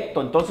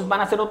proyecto. Entonces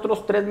van a ser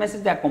otros 3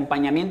 meses de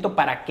acompañamiento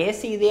para que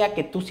esa idea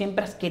que tú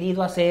siempre has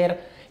querido hacer,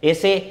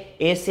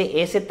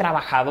 ese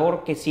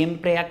trabajador que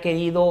siempre ha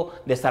querido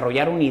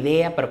desarrollar una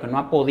idea pero que no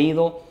ha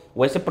podido,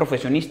 o ese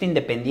profesionista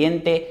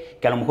independiente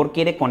que a lo mejor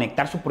quiere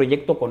conectar su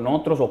proyecto con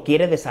otros o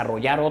quiere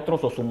desarrollar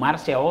otros o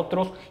sumarse a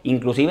otros,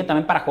 inclusive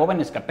también para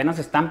jóvenes que apenas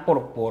están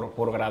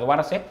por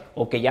graduarse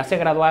o que ya se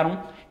graduaron,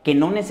 que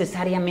no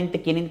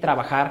necesariamente quieren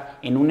trabajar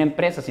en una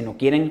empresa, sino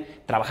quieren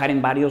trabajar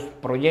en varios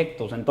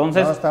proyectos.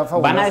 Entonces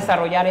van a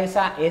desarrollar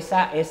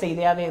esa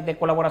idea de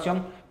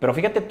colaboración, pero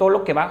fíjate todo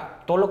lo que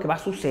va a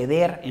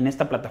suceder en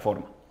esta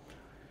plataforma.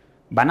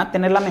 Van a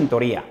tener la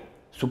mentoría,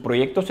 su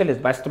proyecto se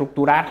les va a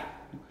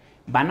estructurar,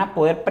 van a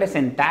poder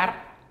presentar,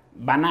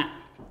 van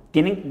a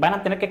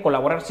tener que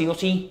colaborar sí o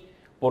sí,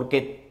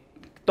 porque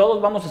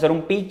todos vamos a hacer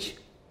un pitch,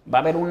 va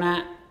a haber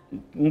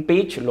un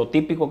pitch, lo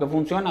típico que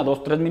funciona,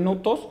 2-3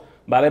 minutos,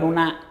 va a haber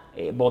una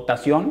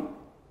votación,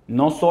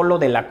 no solo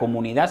de la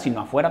comunidad,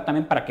 sino afuera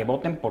también para que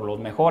voten por los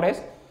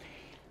mejores,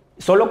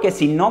 solo que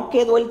si no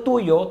quedó el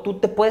tuyo, tú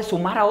te puedes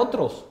sumar a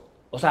otros,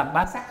 o sea,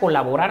 vas a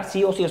colaborar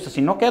sí o sí, o sea,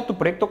 si no queda tu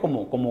proyecto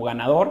como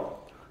ganador,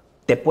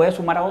 te puedes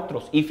sumar a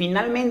otros. Y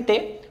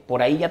finalmente,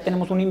 por ahí ya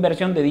tenemos una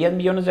inversión de 10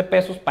 millones de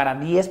pesos para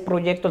 10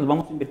 proyectos. Les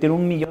vamos a invertir $1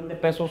 millón de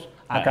pesos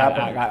a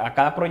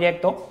cada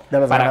proyecto.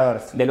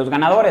 De los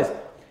ganadores.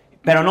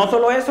 Pero no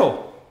solo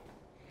eso.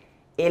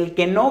 El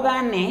que no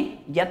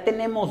gane, ya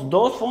tenemos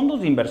 2 fondos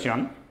de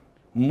inversión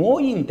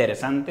muy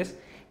interesantes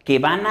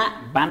que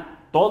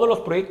todos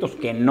los proyectos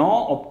que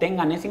no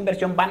obtengan esa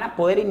inversión van a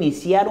poder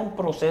iniciar un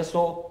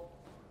proceso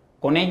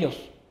con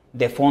ellos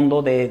de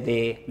fondo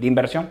de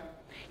inversión.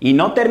 Y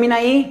no termina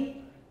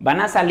ahí, van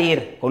a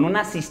salir con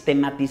una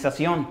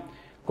sistematización.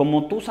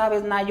 Como tú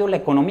sabes, Nayo, la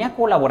economía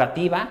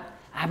colaborativa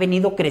ha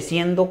venido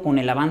creciendo con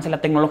el avance de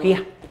la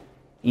tecnología.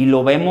 Y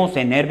lo vemos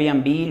en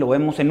Airbnb, lo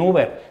vemos en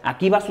Uber.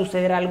 Aquí va a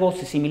suceder algo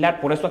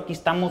similar, por eso aquí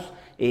estamos,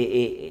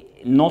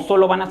 no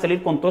solo van a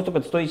salir con todo esto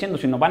que te estoy diciendo,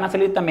 sino van a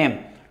salir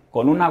también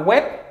con una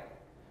web,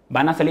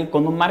 van a salir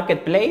con un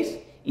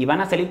marketplace y van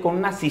a salir con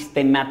una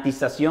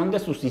sistematización de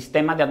su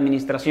sistema de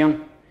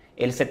administración.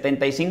 El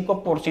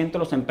 75% de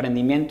los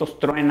emprendimientos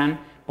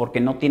truenan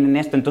porque no tienen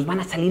esto. Entonces van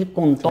a salir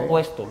con todo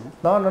esto,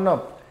 ¿no?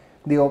 No.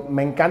 Digo,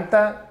 me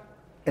encanta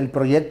el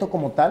proyecto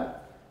como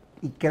tal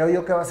y creo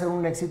yo que va a ser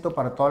un éxito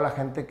para toda la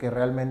gente que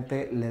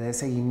realmente le dé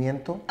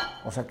seguimiento.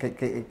 O sea,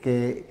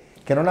 que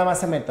no nada más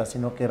se meta,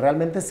 sino que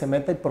realmente se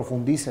meta y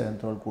profundice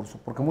dentro del curso.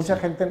 Porque mucha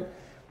gente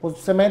pues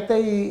se mete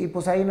y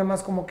pues ahí nada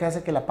más como que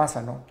hace que la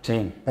pasa, ¿no?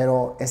 Sí.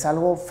 Pero es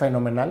algo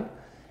fenomenal.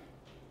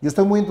 Yo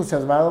estoy muy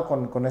entusiasmado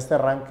con este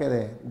arranque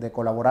de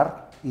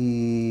colaborar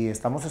y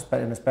estamos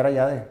en espera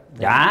ya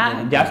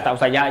ya está, o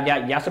sea,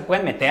 ya se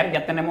pueden meter,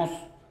 ya tenemos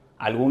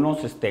algunos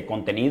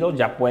contenidos,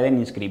 ya pueden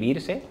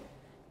inscribirse,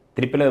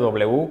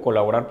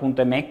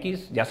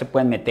 www.colaborar.mx, ya se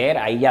pueden meter,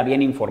 ahí ya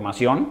viene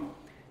información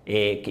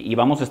y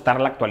vamos a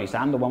estarla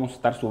actualizando, vamos a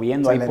estar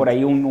subiendo. Excelente. Hay por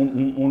ahí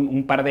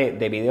un par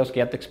de videos que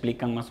ya te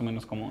explican más o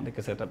menos de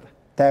qué se trata.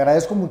 Te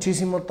agradezco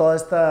muchísimo toda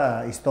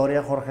esta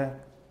historia, Jorge,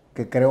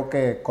 que creo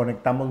que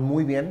conectamos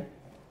muy bien,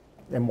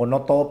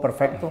 embonó todo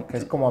perfecto, que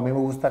es como a mí me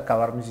gusta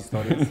acabar mis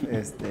historias.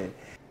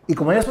 Y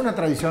como ya es una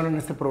tradición en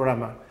este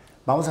programa,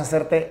 vamos a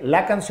hacerte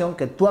la canción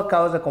que tú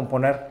acabas de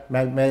componer.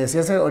 Me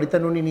decías ahorita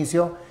en un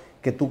inicio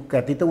que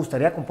a ti te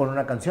gustaría componer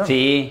una canción.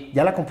 Sí.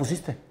 Ya la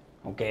compusiste.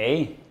 Ok.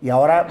 Y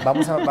ahora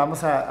vamos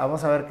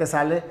a ver qué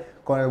sale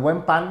con el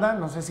buen Panda,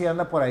 no sé si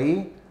anda por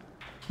ahí.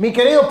 Mi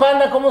querido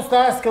Panda, ¿cómo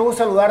estás? Qué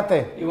gusto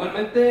saludarte.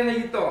 Igualmente,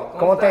 Nayito.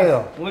 ¿Cómo te ha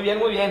ido? Muy bien,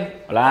 muy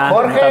bien. Hola,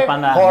 Jorge, ¿cómo estás,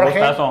 Panda?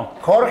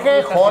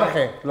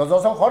 Jorge. Los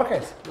dos son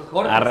Jorges.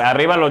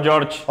 Arriba los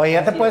George. Oye,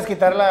 ya te puedes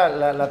quitar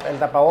el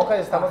tapabocas,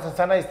 estamos en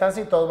sana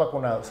distancia y todos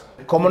vacunados.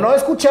 Como no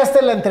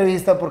escuchaste la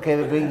entrevista porque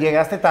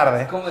llegaste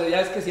tarde. Como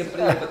ya es que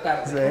siempre llego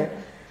tarde. Sí.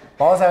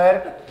 Vamos a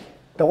ver.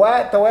 Te voy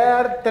a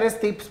dar 3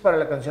 tips para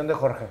la canción de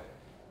Jorge.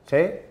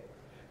 ¿Sí?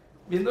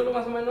 Viéndolo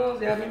más o menos,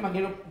 ya me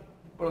imagino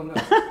por dónde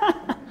va.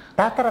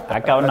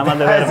 Acabo nada más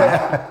de verlo.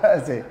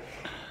 Sí.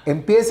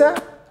 Empieza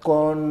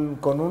con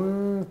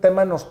un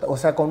tema, o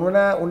sea, con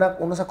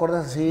unos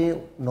acordes así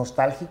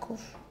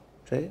nostálgicos,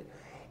 ¿sí?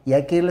 Y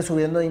hay que irle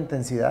subiendo de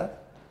intensidad,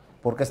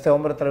 porque este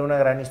hombre trae una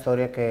gran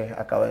historia que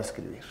acaba de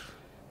escribir.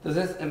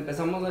 Entonces,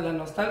 empezamos de la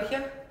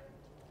nostalgia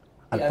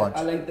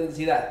a la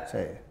intensidad. Sí.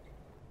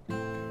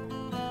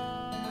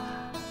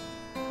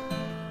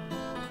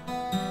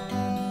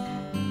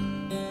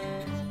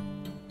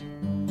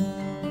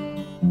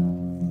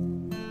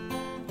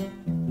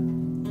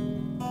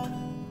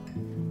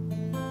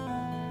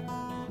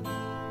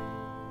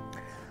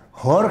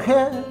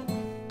 Jorge,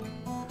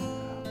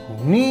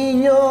 un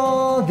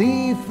niño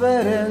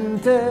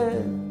diferente,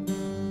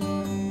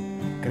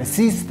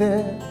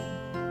 creciste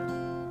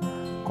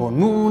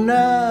con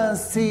una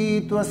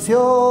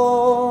situación,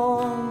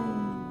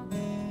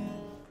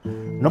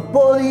 no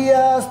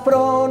podías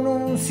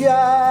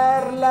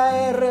pronunciar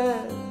la R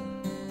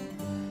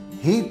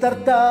y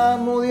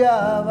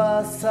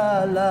tartamudeabas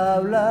al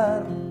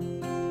hablar,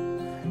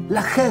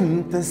 la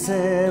gente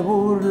se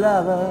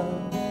burlaba.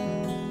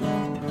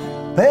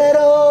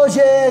 Pero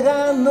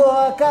llegando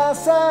a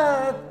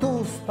casa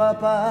tus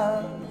papás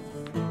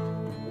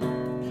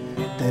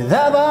te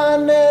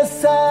daban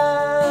esa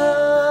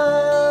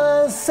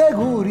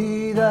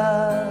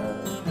seguridad,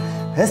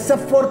 esa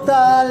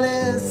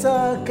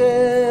fortaleza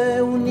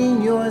que un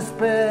niño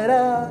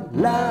espera,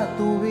 la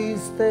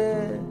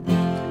tuviste.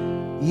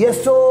 Y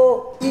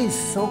eso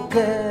hizo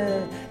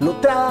que lo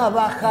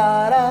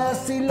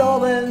trabajaras y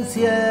lo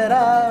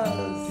vencieras.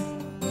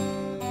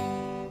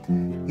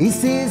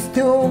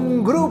 Hiciste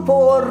un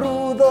grupo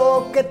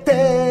rudo que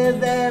te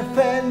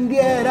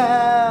defendiera.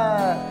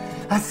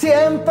 Así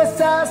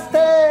empezaste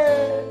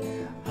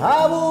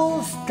a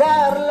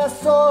buscar las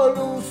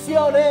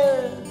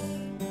soluciones,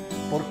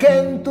 porque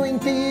en tu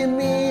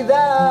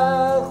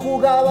intimidad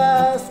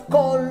jugabas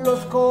con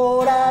los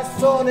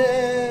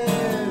corazones.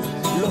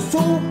 Los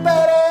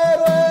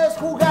superhéroes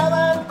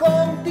jugaban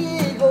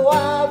contigo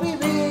a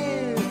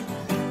vivir,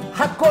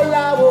 a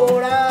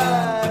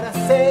colaborar, a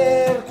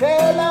hacer que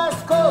las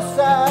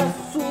cosas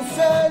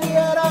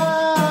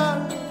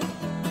sucedieran.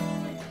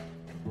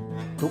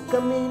 Tu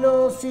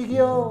camino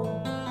siguió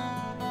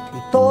y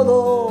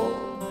todo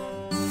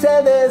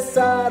se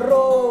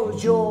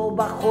desarrolló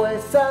bajo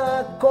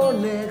esa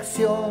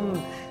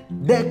conexión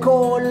de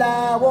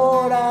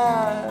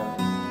colaborar.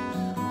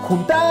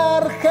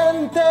 Juntar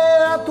gente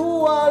a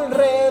tu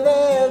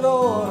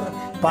alrededor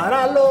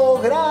para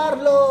lograr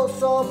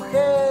los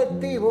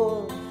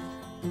objetivos.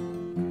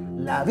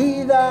 La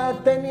vida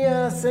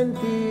tenía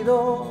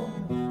sentido.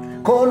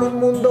 Con un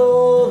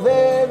mundo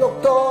de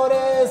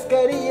doctores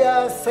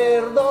querías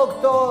ser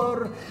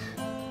doctor,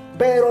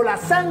 pero la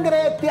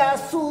sangre te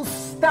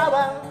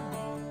asustaba.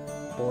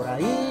 Por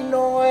ahí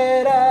no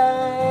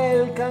era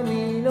el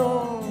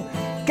camino.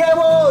 ¿Qué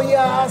voy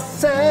a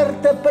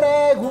hacer?, te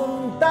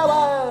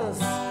preguntabas,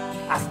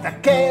 hasta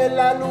que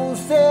la luz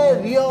se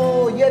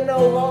dio y el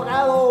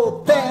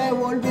abogado te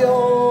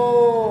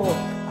volvió.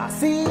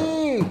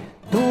 Así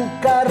tu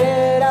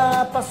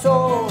carrera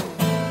pasó,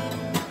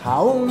 a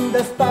un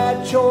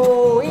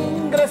despacho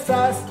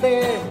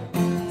ingresaste,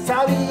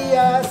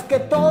 sabías que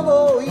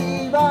todo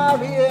iba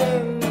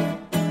bien.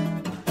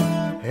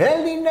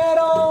 El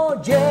dinero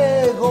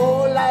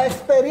llegó, la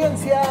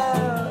experiencia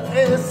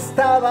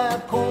estaba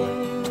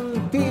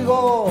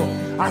contigo,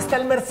 hasta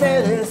el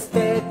Mercedes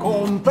te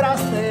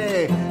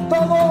compraste,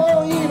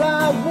 todo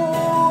iba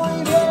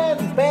muy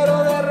bien,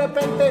 pero de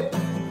repente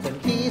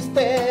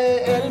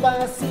sentiste el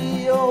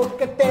vacío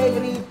que te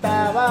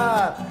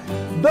gritaba: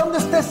 ¿dónde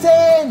está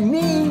ese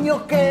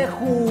niño que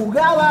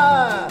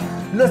jugaba?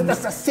 No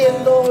estás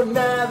haciendo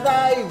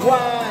nada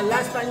igual. A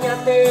España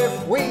te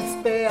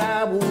fuiste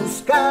a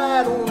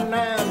buscar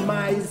una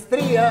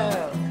maestría,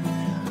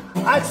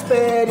 a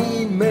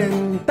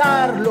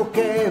experimentar lo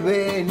que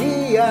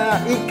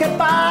venía. ¿Y qué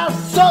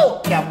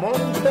pasó? Que a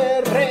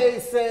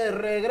Monterrey se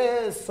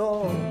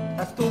regresó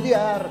a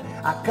estudiar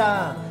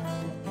acá,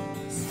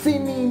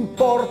 sin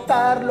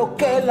importar lo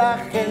que la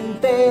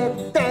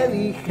gente te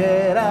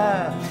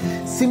dijera.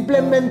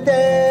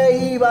 Simplemente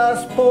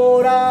ibas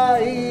por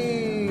ahí.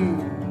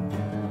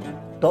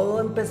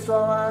 Todo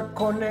empezó a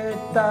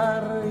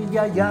conectar y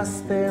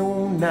hallaste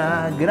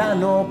una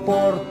gran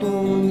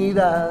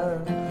oportunidad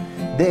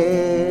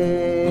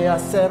de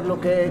hacer lo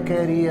que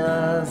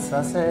querías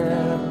hacer,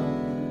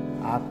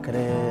 a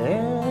creer,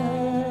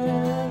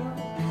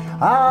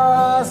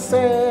 a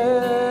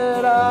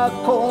hacer, a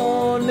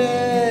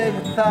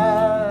conectar,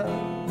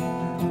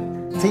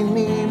 sin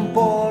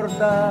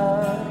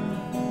importar.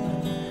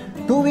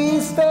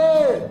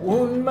 Tuviste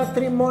un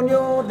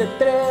matrimonio de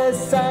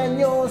 3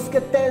 años que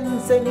te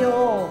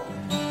enseñó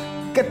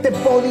que te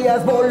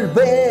podías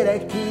volver a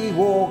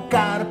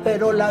equivocar,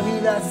 pero la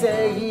vida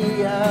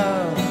seguía.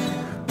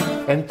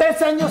 En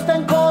 3 años te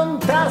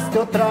encontraste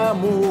otra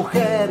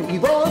mujer y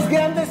 2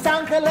 grandes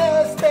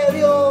ángeles te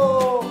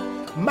dio.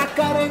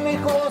 Macarena y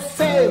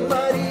José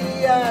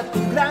María,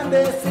 tus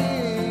grandes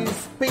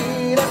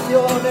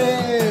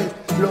inspiraciones.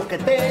 Lo que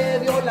te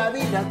dio la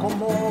vida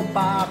como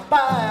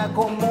papá,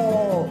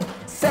 como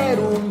ser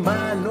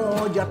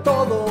humano, ya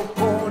todo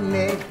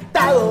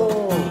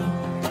conectado,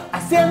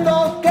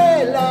 haciendo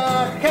que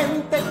la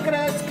gente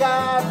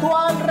crezca a tu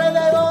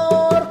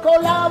alrededor,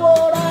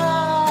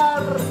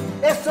 colaborar.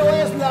 Eso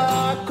es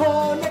la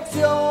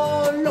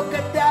conexión, lo que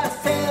te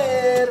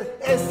hace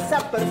esa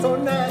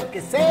persona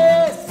que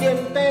se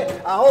siente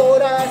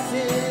ahora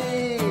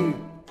sí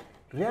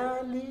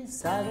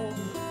realizado,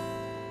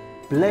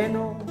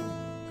 pleno,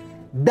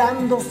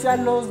 dándose a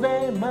los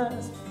demás,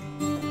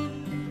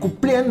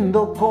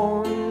 cumpliendo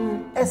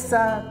con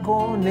esa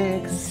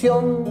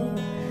conexión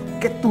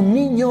que tu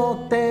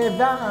niño te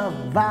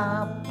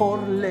daba por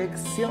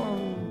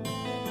lección.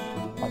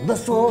 Cuando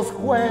esos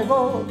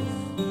juegos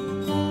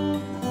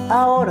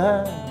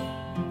ahora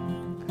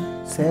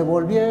se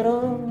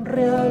volvieron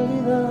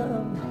realidad.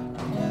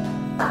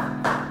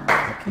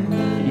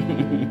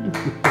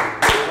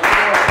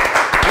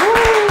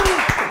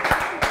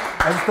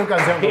 Esa es tu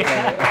canción,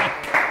 compadre.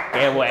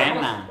 ¡Qué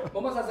buena!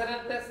 Vamos a hacer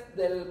el test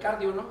del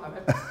cardio, ¿no? A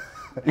ver.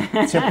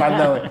 Che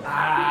panda, güey.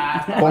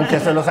 Con que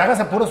se los hagas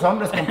a puros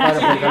hombres,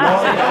 compadre, porque no,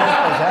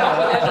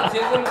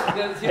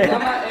 Si es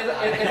dama,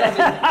 es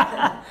así.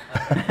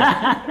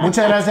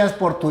 Muchas gracias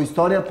por tu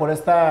historia, por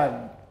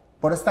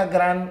esta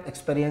gran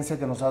experiencia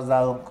que nos has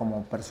dado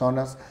como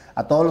personas.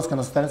 A todos los que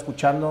nos están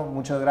escuchando,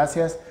 muchas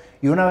gracias.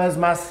 Y una vez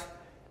más,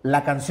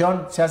 la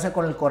canción se hace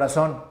con el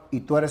corazón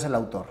y tú eres el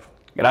autor.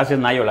 Gracias,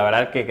 Nayo. La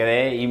verdad que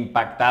quedé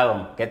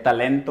impactado. Qué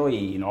talento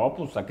y no,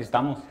 pues aquí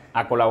estamos,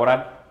 a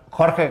colaborar.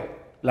 Jorge,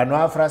 la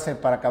nueva frase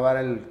para acabar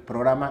el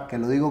programa, que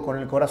lo digo con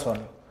el corazón.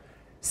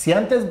 Si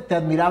antes te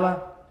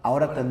admiraba,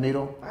 ahora te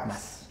admiro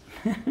más.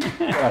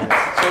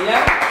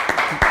 Soñar,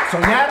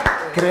 Soñar,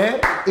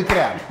 creer y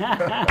crear.